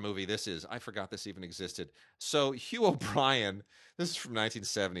bizarre movie this is. I forgot this even existed. So Hugh O'Brian, this is from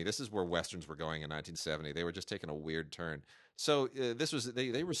 1970. This is where westerns were going in 1970. They were just taking a weird turn. So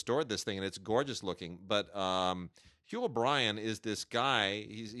they restored this thing, and it's gorgeous looking. But Hugh O'Brian is this guy.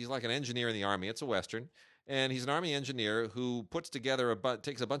 He's like an engineer in the Army. It's a western, and he's an Army engineer who puts together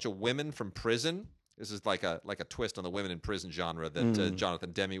takes a bunch of women from prison. This is like a twist on the women in prison genre that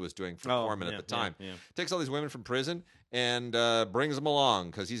Jonathan Demme was doing for Corman at the time. Yeah. Takes all these women from prison and brings them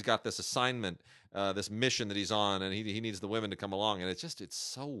along because he's got this assignment, this mission that he's on, and he needs the women to come along. And it's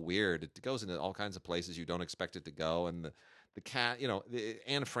so weird. It goes into all kinds of places you don't expect it to go. And the cast,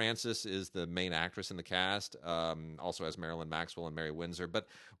 Anne Francis is the main actress in the cast. Also has Marilyn Maxwell and Mary Windsor. But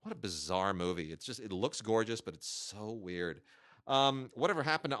what a bizarre movie! It looks gorgeous, but it's so weird. Whatever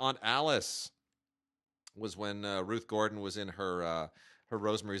happened to Aunt Alice was when Ruth Gordon was in her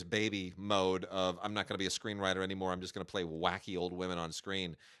Rosemary's Baby mode of, I'm not going to be a screenwriter anymore. I'm just going to play wacky old women on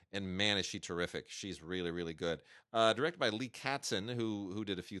screen. And man, is she terrific. She's really, really good. Directed by Lee Katzin, who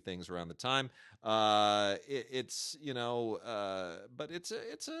did a few things around the time. But it's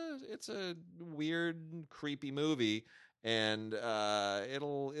a weird, creepy movie, and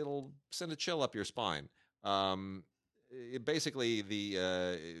it'll send a chill up your spine. Basically,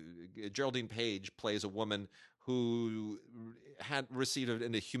 Geraldine Page plays a woman who had received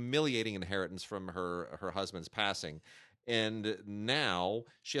a humiliating inheritance from her husband's passing, and now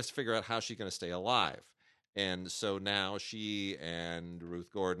she has to figure out how she's going to stay alive. And so now she and Ruth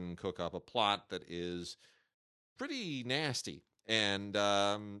Gordon cook up a plot that is pretty nasty. And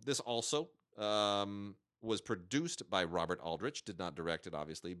this also was produced by Robert Aldrich, did not direct it,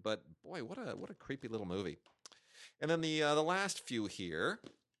 obviously, but boy, what a creepy little movie. And then the last few here,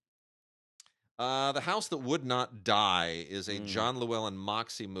 The House That Would Not Die is a John Llewellyn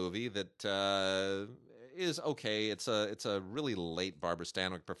Moxey movie that is okay. It's a really late Barbara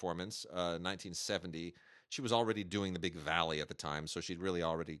Stanwyck performance, 1970. She was already doing The Big Valley at the time, so she'd really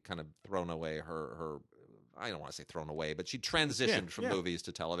already kind of thrown away her I don't want to say thrown away, but she transitioned from movies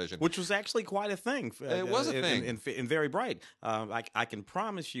to television. Which was actually quite a thing. It was a thing. And very bright. I can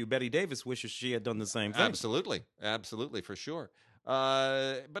promise you Bette Davis wishes she had done the same thing. Absolutely, for sure.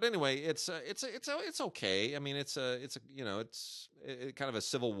 But anyway, it's okay. I mean, it's kind of a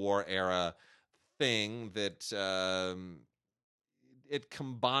Civil War era thing that it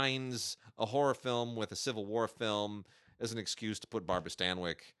combines a horror film with a Civil War film as an excuse to put Barbara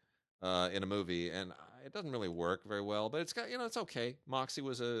Stanwyck in a movie, and it doesn't really work very well, but it's got, it's okay. Moxey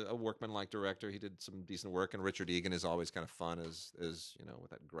was a workman-like director. He did some decent work, and Richard Egan is always kind of fun as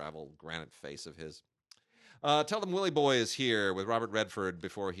with that granite face of his. Tell Them Willie Boy is here with Robert Redford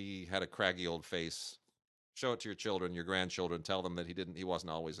before he had a craggy old face. Show it to your children, your grandchildren. Tell them that he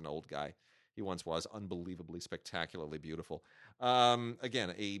wasn't always an old guy. He once was unbelievably, spectacularly beautiful.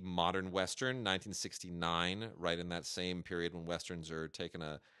 Again, a modern Western, 1969, right in that same period when Westerns are taking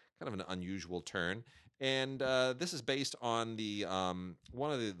a kind of an unusual turn. And this is based on the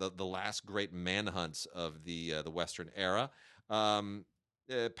one of the last great manhunts of the Western era.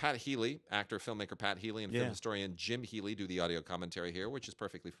 Pat Healy, actor, filmmaker Pat Healy, and film historian Jim Healy do the audio commentary here, which is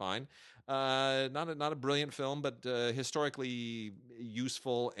perfectly fine. Not a brilliant film, but historically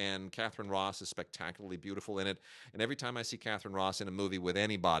useful, and Catherine Ross is spectacularly beautiful in it. And every time I see Catherine Ross in a movie with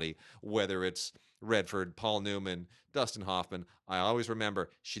anybody, whether it's Redford, Paul Newman, Dustin Hoffman, I always remember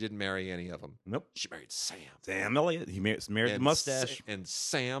she didn't marry any of them. Nope. She married Sam. Sam Elliott. He married the mustache. And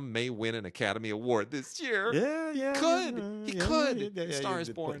Sam may win an Academy Award this year. Yeah. He could. Star is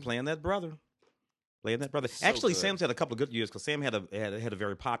Born. Playing that brother. So Actually, good. Sam's had a couple of good years because Sam had a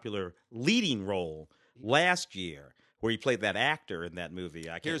very popular leading role last year where he played that actor in that movie.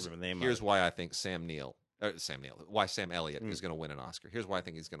 I can't remember the name of it. Here's why I think Sam Neill why Sam Elliott is going to win an Oscar. Here's why I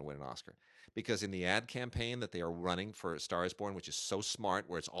think he's going to win an Oscar. Because in the ad campaign that they are running for Star is Born, which is so smart,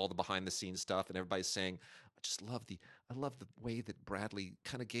 where it's all the behind the scenes stuff, and everybody's saying, I love the way that Bradley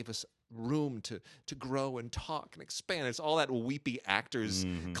kind of gave us room to grow and talk and expand. It's all that weepy actors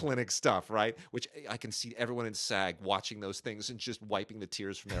clinic stuff, right? Which I can see everyone in SAG watching those things and just wiping the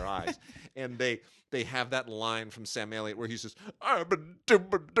tears from their eyes. And they have that line from Sam Elliott where he says, whatever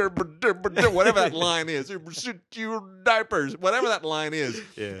that line is, your diapers, whatever that line is.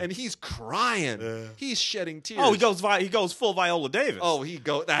 Yeah. And he's crying. He's shedding tears. Oh, he goes full Viola Davis. Oh,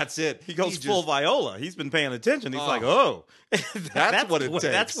 that's it. He goes full Viola. He's been paying attention. He's like, that's what it takes.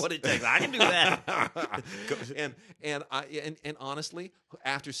 That's what it takes. I can do that. and honestly,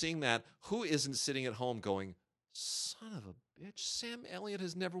 after seeing that, who isn't sitting at home going, son of a bitch, Sam Elliott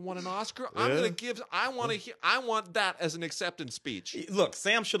has never won an Oscar. I want that as an acceptance speech. Look,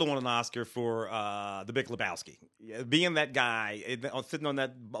 Sam should have won an Oscar for The Big Lebowski. Being that guy, sitting on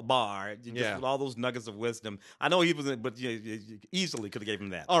that bar, just with all those nuggets of wisdom. I know he wasn't, but easily could have gave him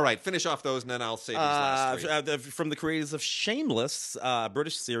that. All right, finish off those, and then I'll say these last three. From the creators of Shameless,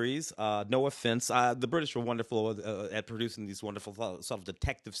 British series, no offense. The British were wonderful at producing these wonderful sort of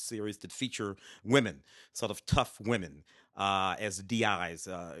detective series that feature women, sort of tough women. As DIs,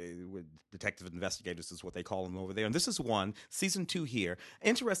 detective investigators is what they call them over there. And this is season 2 here.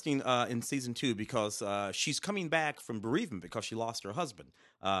 Interesting in season 2 because she's coming back from bereavement because she lost her husband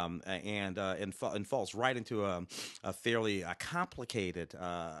and falls right into a fairly complicated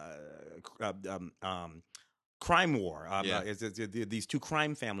crime war. These two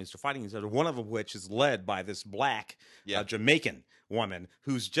crime families are fighting each other, one of which is led by this black Jamaican woman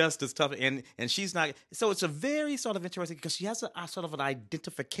who's just as tough, and she's not. So it's a very sort of interesting because she has a sort of an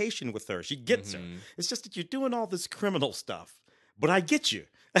identification with her. She gets her. It's just that you're doing all this criminal stuff, but I get you.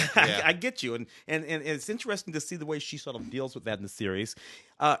 I get you, and it's interesting to see the way she sort of deals with that in the series.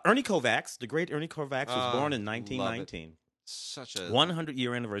 Ernie Kovacs, the great Ernie Kovacs, was born in 1919. Such a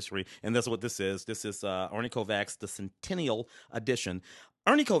 100-year anniversary, and that's what this is. This is Ernie Kovacs, the Centennial Edition.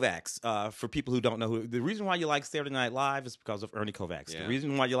 Ernie Kovacs, for people who don't know, the reason why you like Saturday Night Live is because of Ernie Kovacs. Yeah. The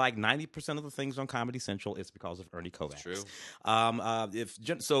reason why you like 90% of the things on Comedy Central is because of Ernie Kovacs. True.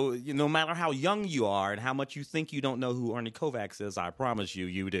 So no matter how young you are and how much you think you don't know who Ernie Kovacs is, I promise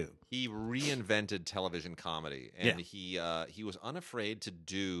you do. He reinvented television comedy, and he was unafraid to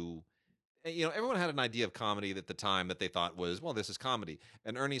do. Everyone had an idea of comedy at the time that they thought was, well, this is comedy.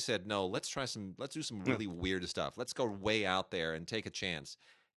 And Ernie said, no, let's do some really weird stuff. Let's go way out there and take a chance.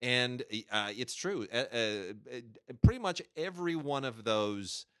 And it's true. Pretty much every one of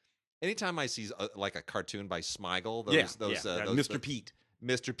those, anytime I see like a cartoon by Smigel, those Mr. Pete.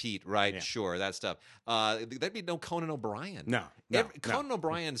 Mr. Pete, right? Yeah. Sure, that stuff. There'd be no Conan O'Brien. No. Conan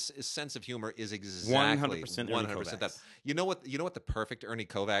O'Brien's sense of humor is exactly 100% that. You know what the perfect Ernie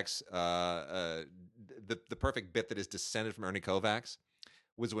Kovacs, the perfect bit that is descended from Ernie Kovacs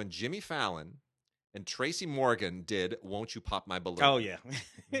was when Jimmy Fallon and Tracy Morgan did "Won't You Pop My Balloon." Oh yeah,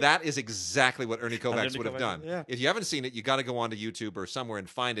 that is exactly what Ernie Kovacs would have done. Yeah. If you haven't seen it, you got to go onto YouTube or somewhere and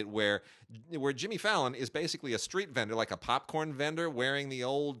find it. Where Jimmy Fallon is basically a street vendor, like a popcorn vendor, wearing the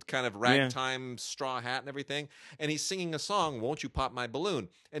old kind of ragtime straw hat and everything, and he's singing a song, "Won't You Pop My Balloon?"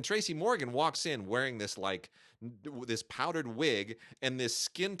 And Tracy Morgan walks in wearing this this powdered wig and this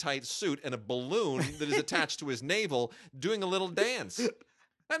skin tight suit and a balloon that is attached to his navel, doing a little dance.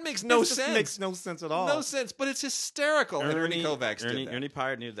 That makes no sense. It makes no sense at all. No sense, but it's hysterical. Ernie Kovacs did that. Ernie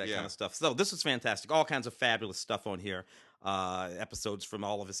pioneered that kind of stuff. So this is fantastic. All kinds of fabulous stuff on here. Episodes from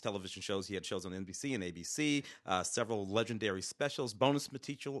all of his television shows. He had shows on NBC and ABC. Several legendary specials. Bonus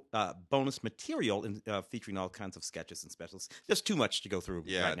material featuring all kinds of sketches and specials. Just too much to go through.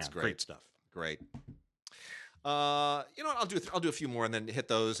 Yeah, right it's now. Great stuff. Great. I'll do a few more and then hit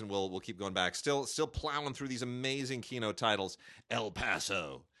those, and we'll keep going back. Still plowing through these amazing keynote titles. El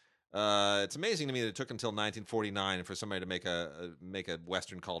Paso. It's amazing to me that it took until 1949 for somebody to make a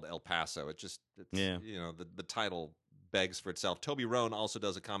Western called El Paso. The title begs for itself. Toby Rohn also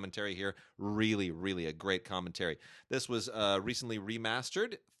does a commentary here. Really, really a great commentary. This was recently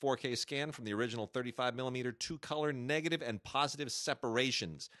remastered, 4K scan from the original 35mm 2-color negative and positive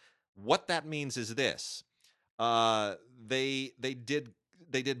separations. What that means is this. They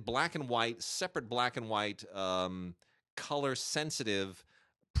did black and white, separate black and white, color sensitive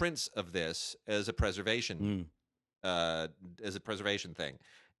prints of this as a preservation thing.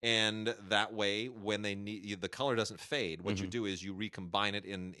 And that way, when they need the color doesn't fade. What you do is you recombine it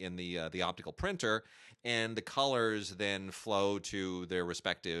in the optical printer, and the colors then flow to their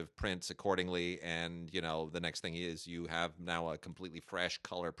respective prints accordingly. And the next thing is you have now a completely fresh,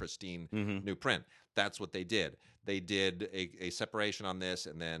 color, pristine new print. That's what they did. They did a separation on this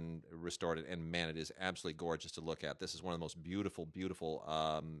and then restored it. And man, it is absolutely gorgeous to look at. This is one of the most beautiful, beautiful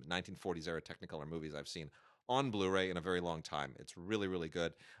 1940s era Technicolor movies I've seen on Blu-ray in a very long time. It's really, really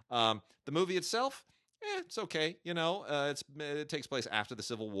good. The movie itself, it's okay. It takes place after the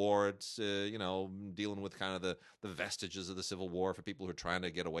Civil War. It's dealing with kind of the vestiges of the Civil War for people who are trying to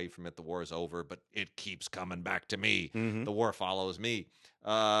get away from it. The war is over, but it keeps coming back to me. Mm-hmm. The war follows me.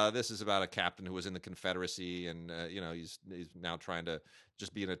 This is about a captain who was in the Confederacy, and he's now trying to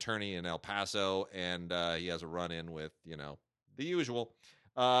just be an attorney in El Paso, and he has a run-in with the usual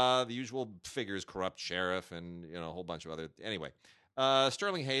figures, corrupt sheriff, and a whole bunch of other. Anyway,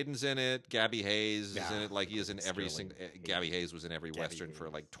 Sterling Hayden's in it. Gabby Hayes is in it, like he is in every single. Gabby Hayes was in every Western for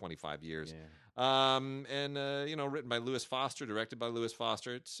like 25 years. Yeah. Written by Lewis Foster, directed by Lewis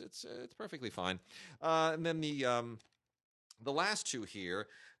Foster. It's perfectly fine. And then the last two here,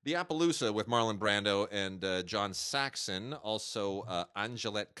 The Appaloosa with Marlon Brando and John Saxon, also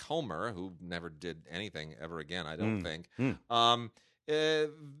Angelette Comer, who never did anything ever again, I don't think.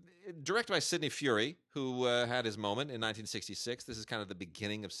 Directed by Sidney Furie, who had his moment in 1966. This is kind of the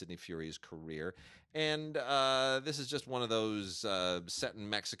beginning of Sidney Furie's career. And this is just one of those set in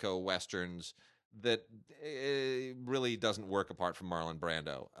Mexico Westerns that really doesn't work apart from Marlon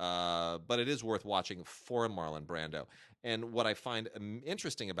Brando. But it is worth watching for Marlon Brando. And what I find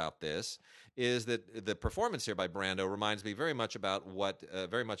interesting about this is that the performance here by Brando reminds me very much about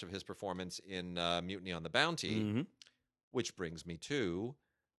very much of his performance in Mutiny on the Bounty, which brings me to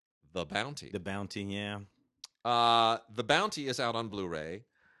The Bounty. The Bounty, yeah. The Bounty is out on Blu-ray.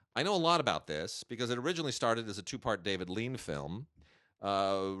 I know a lot about this because it originally started as a 2-part David Lean film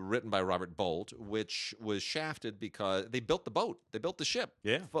written by Robert Bolt, which was shafted because they built the boat. They built the ship.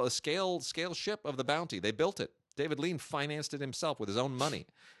 Yeah. A scale ship of the Bounty. They built it. David Lean financed it himself with his own money.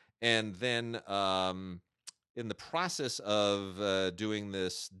 And then in the process of doing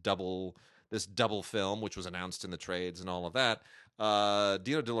this double film, which was announced in the trades and all of that,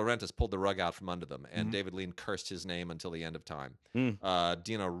 Dino De Laurentiis pulled the rug out from under them, and David Lean cursed his name until the end of time.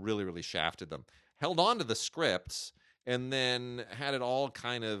 Dino really, really shafted them. Held on to the scripts, and then had it all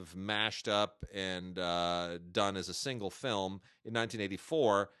kind of mashed up and done as a single film in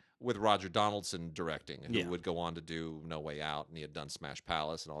 1984 with Roger Donaldson directing, who would go on to do No Way Out, and he had done Smash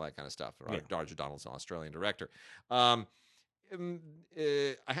Palace and all that kind of stuff. Roger Donaldson, Australian director. I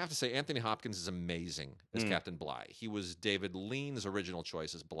have to say, Anthony Hopkins is amazing as Captain Bligh. He was David Lean's original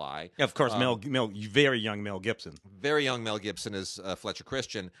choice as Bligh. Yeah, of course, very young Mel Gibson. Very young Mel Gibson as Fletcher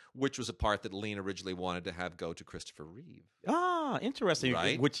Christian, which was a part that Lean originally wanted to have go to Christopher Reeve. Ah, interesting.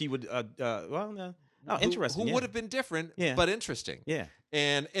 Right? Which he would, interesting. Who would have been different, but interesting. Yeah.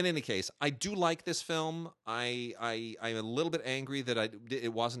 And in any case, I do like this film. I'm a little bit angry that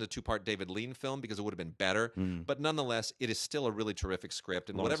it wasn't a 2-part David Lean film because it would have been better. But nonetheless, it is still a really terrific script.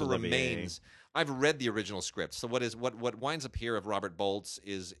 And Laurence whatever Olivier. remains, I've read the original script. So what winds up here of Robert Bolt's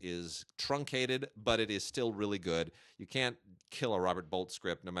is truncated, but it is still really good. You can't kill a Robert Bolt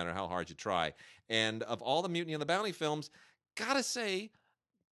script no matter how hard you try. And of all the Mutiny on the Bounty films, gotta say,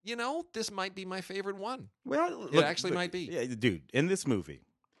 this might be my favorite one. Well, it actually might be. Yeah, dude, in this movie,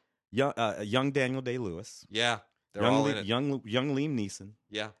 young Daniel Day-Lewis. Yeah, they're all in it. Young Liam Neeson.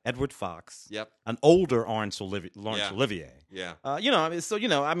 Yeah. Edward Fox. Yep. An older Laurence Olivier. Yeah. It's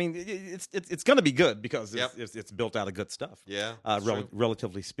going to be good because it's built out of good stuff. Yeah.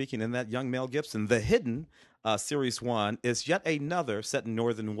 Relatively speaking, and that young Mel Gibson, The Hidden, Series 1 is yet another, set in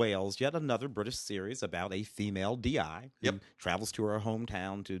northern Wales, yet another British series about a female DI who travels to her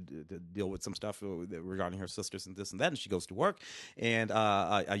hometown to deal with some stuff regarding her sisters and this and that, and she goes to work, and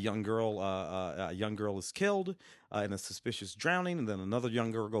a young girl is killed in a suspicious drowning, and then another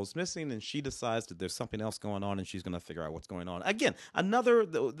young girl goes missing, and she decides that there's something else going on, and she's going to figure out what's going on. Again, another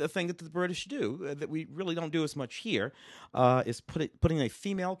the thing that the British do that we really don't do as much here is putting a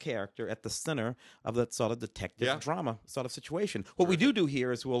female character at the center of that sort of detective drama sort of situation. What we do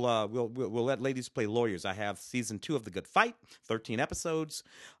here is we'll let ladies play lawyers. I have season 2 of The Good Fight, 13 episodes.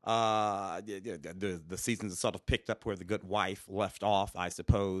 The seasons are sort of picked up where The Good Wife left off, I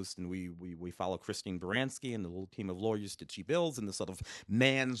suppose, and we follow Christine Baranski and the little team of lawyers that she builds in the sort of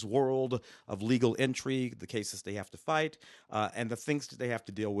man's world of legal intrigue, the cases they have to fight, and the things that they have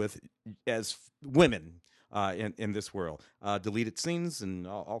to deal with as women in this world. Deleted scenes and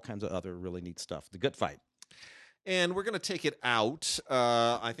all kinds of other really neat stuff. The Good Fight. And we're going to take it out,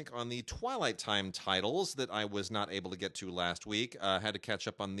 I think, on the Twilight Time titles that I was not able to get to last week. Had to catch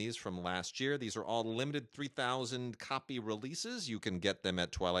up on these from last year. These are all limited 3,000 copy releases. You can get them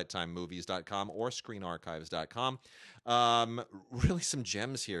at TwilightTimeMovies.com or ScreenArchives.com. Really some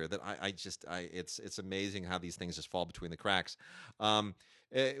gems here that it's amazing how these things just fall between the cracks.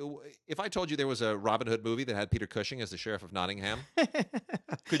 If I told you there was a Robin Hood movie that had Peter Cushing as the Sheriff of Nottingham,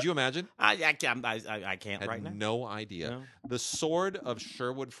 could you imagine? I can't Had right now. no idea. No. The Sword of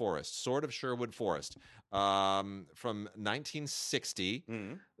Sherwood Forest, from 1960,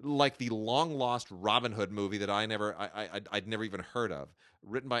 like the long lost Robin Hood movie that I'd never even heard of.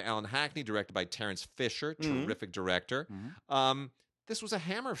 Written by Alan Hackney, directed by Terence Fisher, terrific director. This was a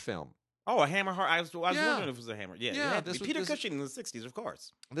Hammer film. Oh, a Hammer. I was wondering if it was a Hammer. Yeah. This was Peter Cushing in the 60s, of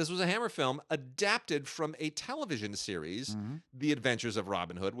course. This was a Hammer film adapted from a television series, The Adventures of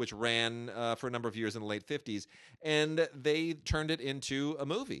Robin Hood, which ran for a number of years in the late 50s. And they turned it into a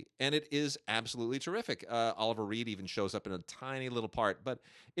movie. And it is absolutely terrific. Oliver Reed even shows up in a tiny little part. But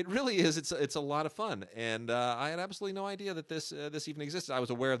it really is. It's a lot of fun. And I had absolutely no idea that this even existed. I was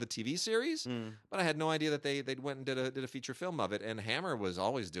aware of the TV series, but I had no idea that they went and did a feature film of it. And Hammer was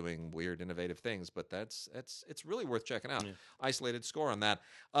always doing weird, innovative things. But it's really worth checking out. Yeah. Isolated score on that.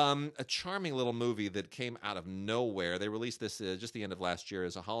 A charming little movie that came out of nowhere. They released this just the end of last year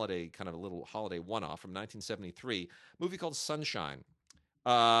as a holiday, kind of a little holiday one-off from 1973. A movie called Sunshine.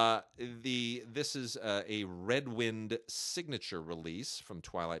 This is a Red Wind signature release from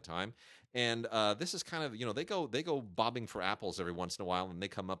Twilight Time. And this is kind of, they go bobbing for apples every once in a while, and they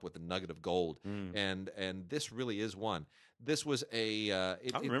come up with a nugget of gold. And this really is one. This was I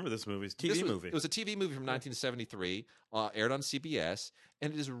remember this movie. It's a TV movie. It was a TV movie from 1973, aired on CBS,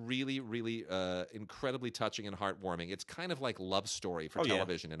 and it is really, really incredibly touching and heartwarming. It's kind of like Love Story for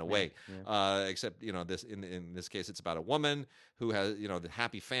television in a way, except this in this case it's about a woman who has the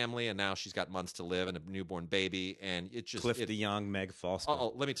happy family, and now she's got months to live and a newborn baby, and it just Cliff DeYoung, Meg Foster.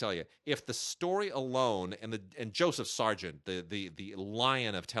 Oh, let me tell you, if the story alone and Joseph Sargent, the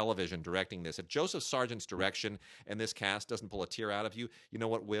lion of television, directing this, if Joseph Sargent's direction and this cast doesn't pull a tear out of you, you know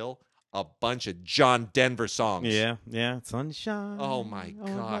what will? A bunch of John Denver songs. Yeah. Sunshine. Oh my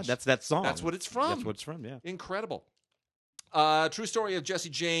gosh. That's that song. That's what it's from. Yeah. Incredible. True story of Jesse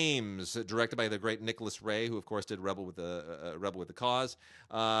James, directed by the great Nicholas Ray, who of course did Rebel with the Cause.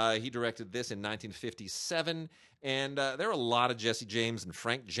 He directed this in 1957, and there are a lot of Jesse James and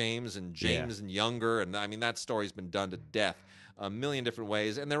Frank James and James and Younger, and I mean that story's been done to death a million different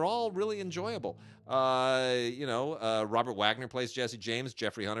ways, and they're all really enjoyable. Robert Wagner plays Jesse James.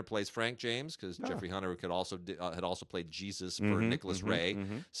 Jeffrey Hunter plays Frank James, because Jeffrey Hunter had also played Jesus for Nicholas Ray.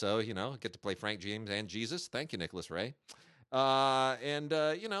 So get to play Frank James and Jesus. Thank you, Nicholas Ray.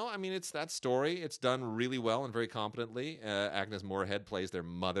 It's that story. It's done really well and very competently. Agnes Moorehead plays their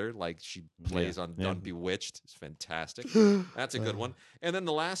mother, like she plays on Bewitched. It's fantastic. That's a good one. And then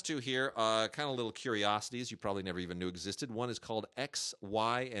the last two here, kind of little curiosities you probably never even knew existed. One is called X,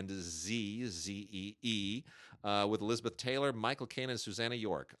 Y, and Z, Z-E-E, with Elizabeth Taylor, Michael Caine, and Susanna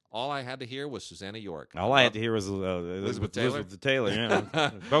York. All I had to hear was Susanna York. All I had to hear was Elizabeth Taylor.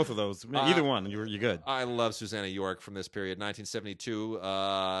 Yeah, both of those. Either one, you're good. I love Susanna York from this period, 1972,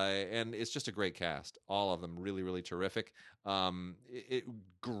 and it's just a great cast. All of them really, really terrific.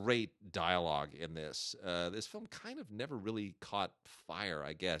 Great dialogue in this. This film kind of never really caught fire,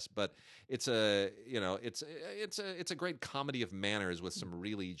 I guess, but it's a great comedy of manners with some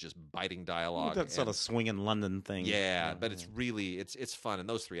really just biting dialogue. That sort of swinging London thing. Yeah, but it's really it's fun, and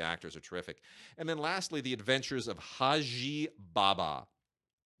those three actors are terrific. And then lastly, The Adventures of Haji Baba.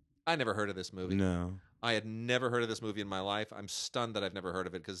 I never heard of this movie. No. I had never heard of this movie in my life. I'm stunned that I've never heard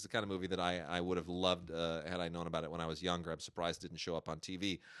of it, because it's the kind of movie that I would have loved had I known about it when I was younger. I'm surprised it didn't show up on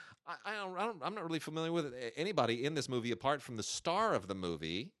TV. I'm not really familiar with anybody in this movie apart from the star of the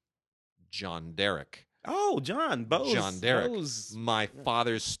movie, John Derek. Oh, John Derek, my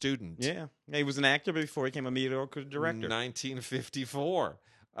father's student. Yeah, he was an actor before he became a mediocre director. 1954.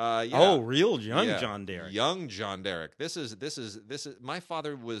 Real young John Derek. Young John Derek. This is. My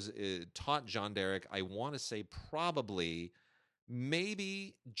father was taught John Derek. I want to say probably,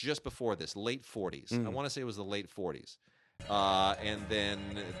 maybe just before this, late 40s. I want to say it was the late 40s. And then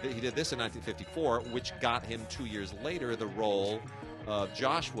he did this in 1954, which got him 2 years later the role of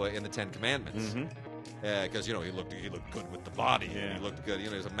Joshua in the Ten Commandments. Because he looked good with the body. Yeah. He looked good. He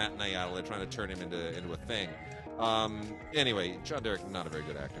was a matinee idol. They're trying to turn him into a thing. Anyway, John Derek, not a very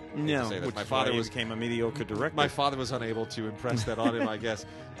good actor. No, my father became a mediocre director. My father was unable to impress that on him, I guess.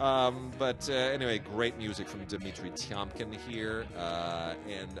 But anyway, great music from Dmitri Tiomkin here,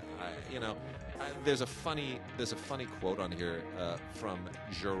 there's a funny quote on here from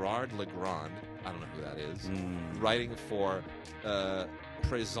Gerard Legrand. I don't know who that is. Writing for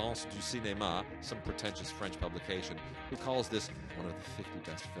Présence du Cinéma, some pretentious French publication, who calls this one of the 50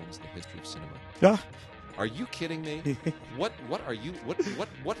 best films in the history of cinema. Are you kidding me? What are you?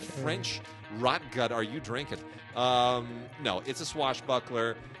 What French rot gut are you drinking? No, it's a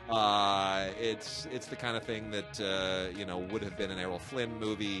swashbuckler. It's the kind of thing that would have been an Errol Flynn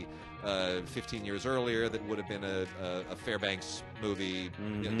movie 15 years earlier. That would have been a Fairbanks movie,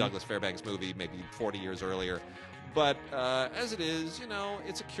 Douglas Fairbanks movie, maybe 40 years earlier. But as it is,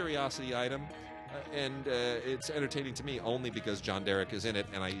 it's a curiosity item. And it's entertaining to me only because John Derek is in it,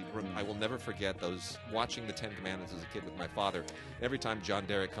 and I will never forget watching the Ten Commandments as a kid with my father. Every time John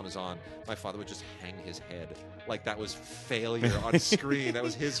Derek comes on, my father would just hang his head like that was failure on screen. That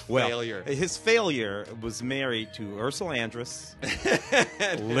was his failure. His failure was married to Ursula Andress,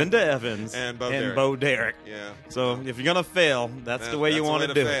 Linda Evans, and Bo Derek. Yeah. So if you're gonna fail, that's the way you want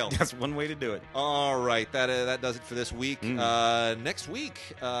to do it. That's one way to do it. All right, that does it for this week. Next week,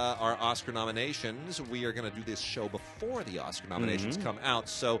 our Oscar nominations. We are going to do this show before the Oscar nominations come out,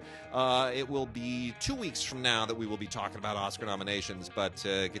 so it will be 2 weeks from now that we will be talking about Oscar nominations, but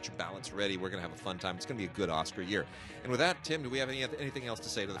get your ballots ready. We're going to have a fun time. It's going to be a good Oscar year. And with that, Tim, do we have anything else to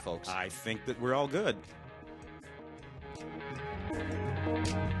say to the folks? I think that we're all good.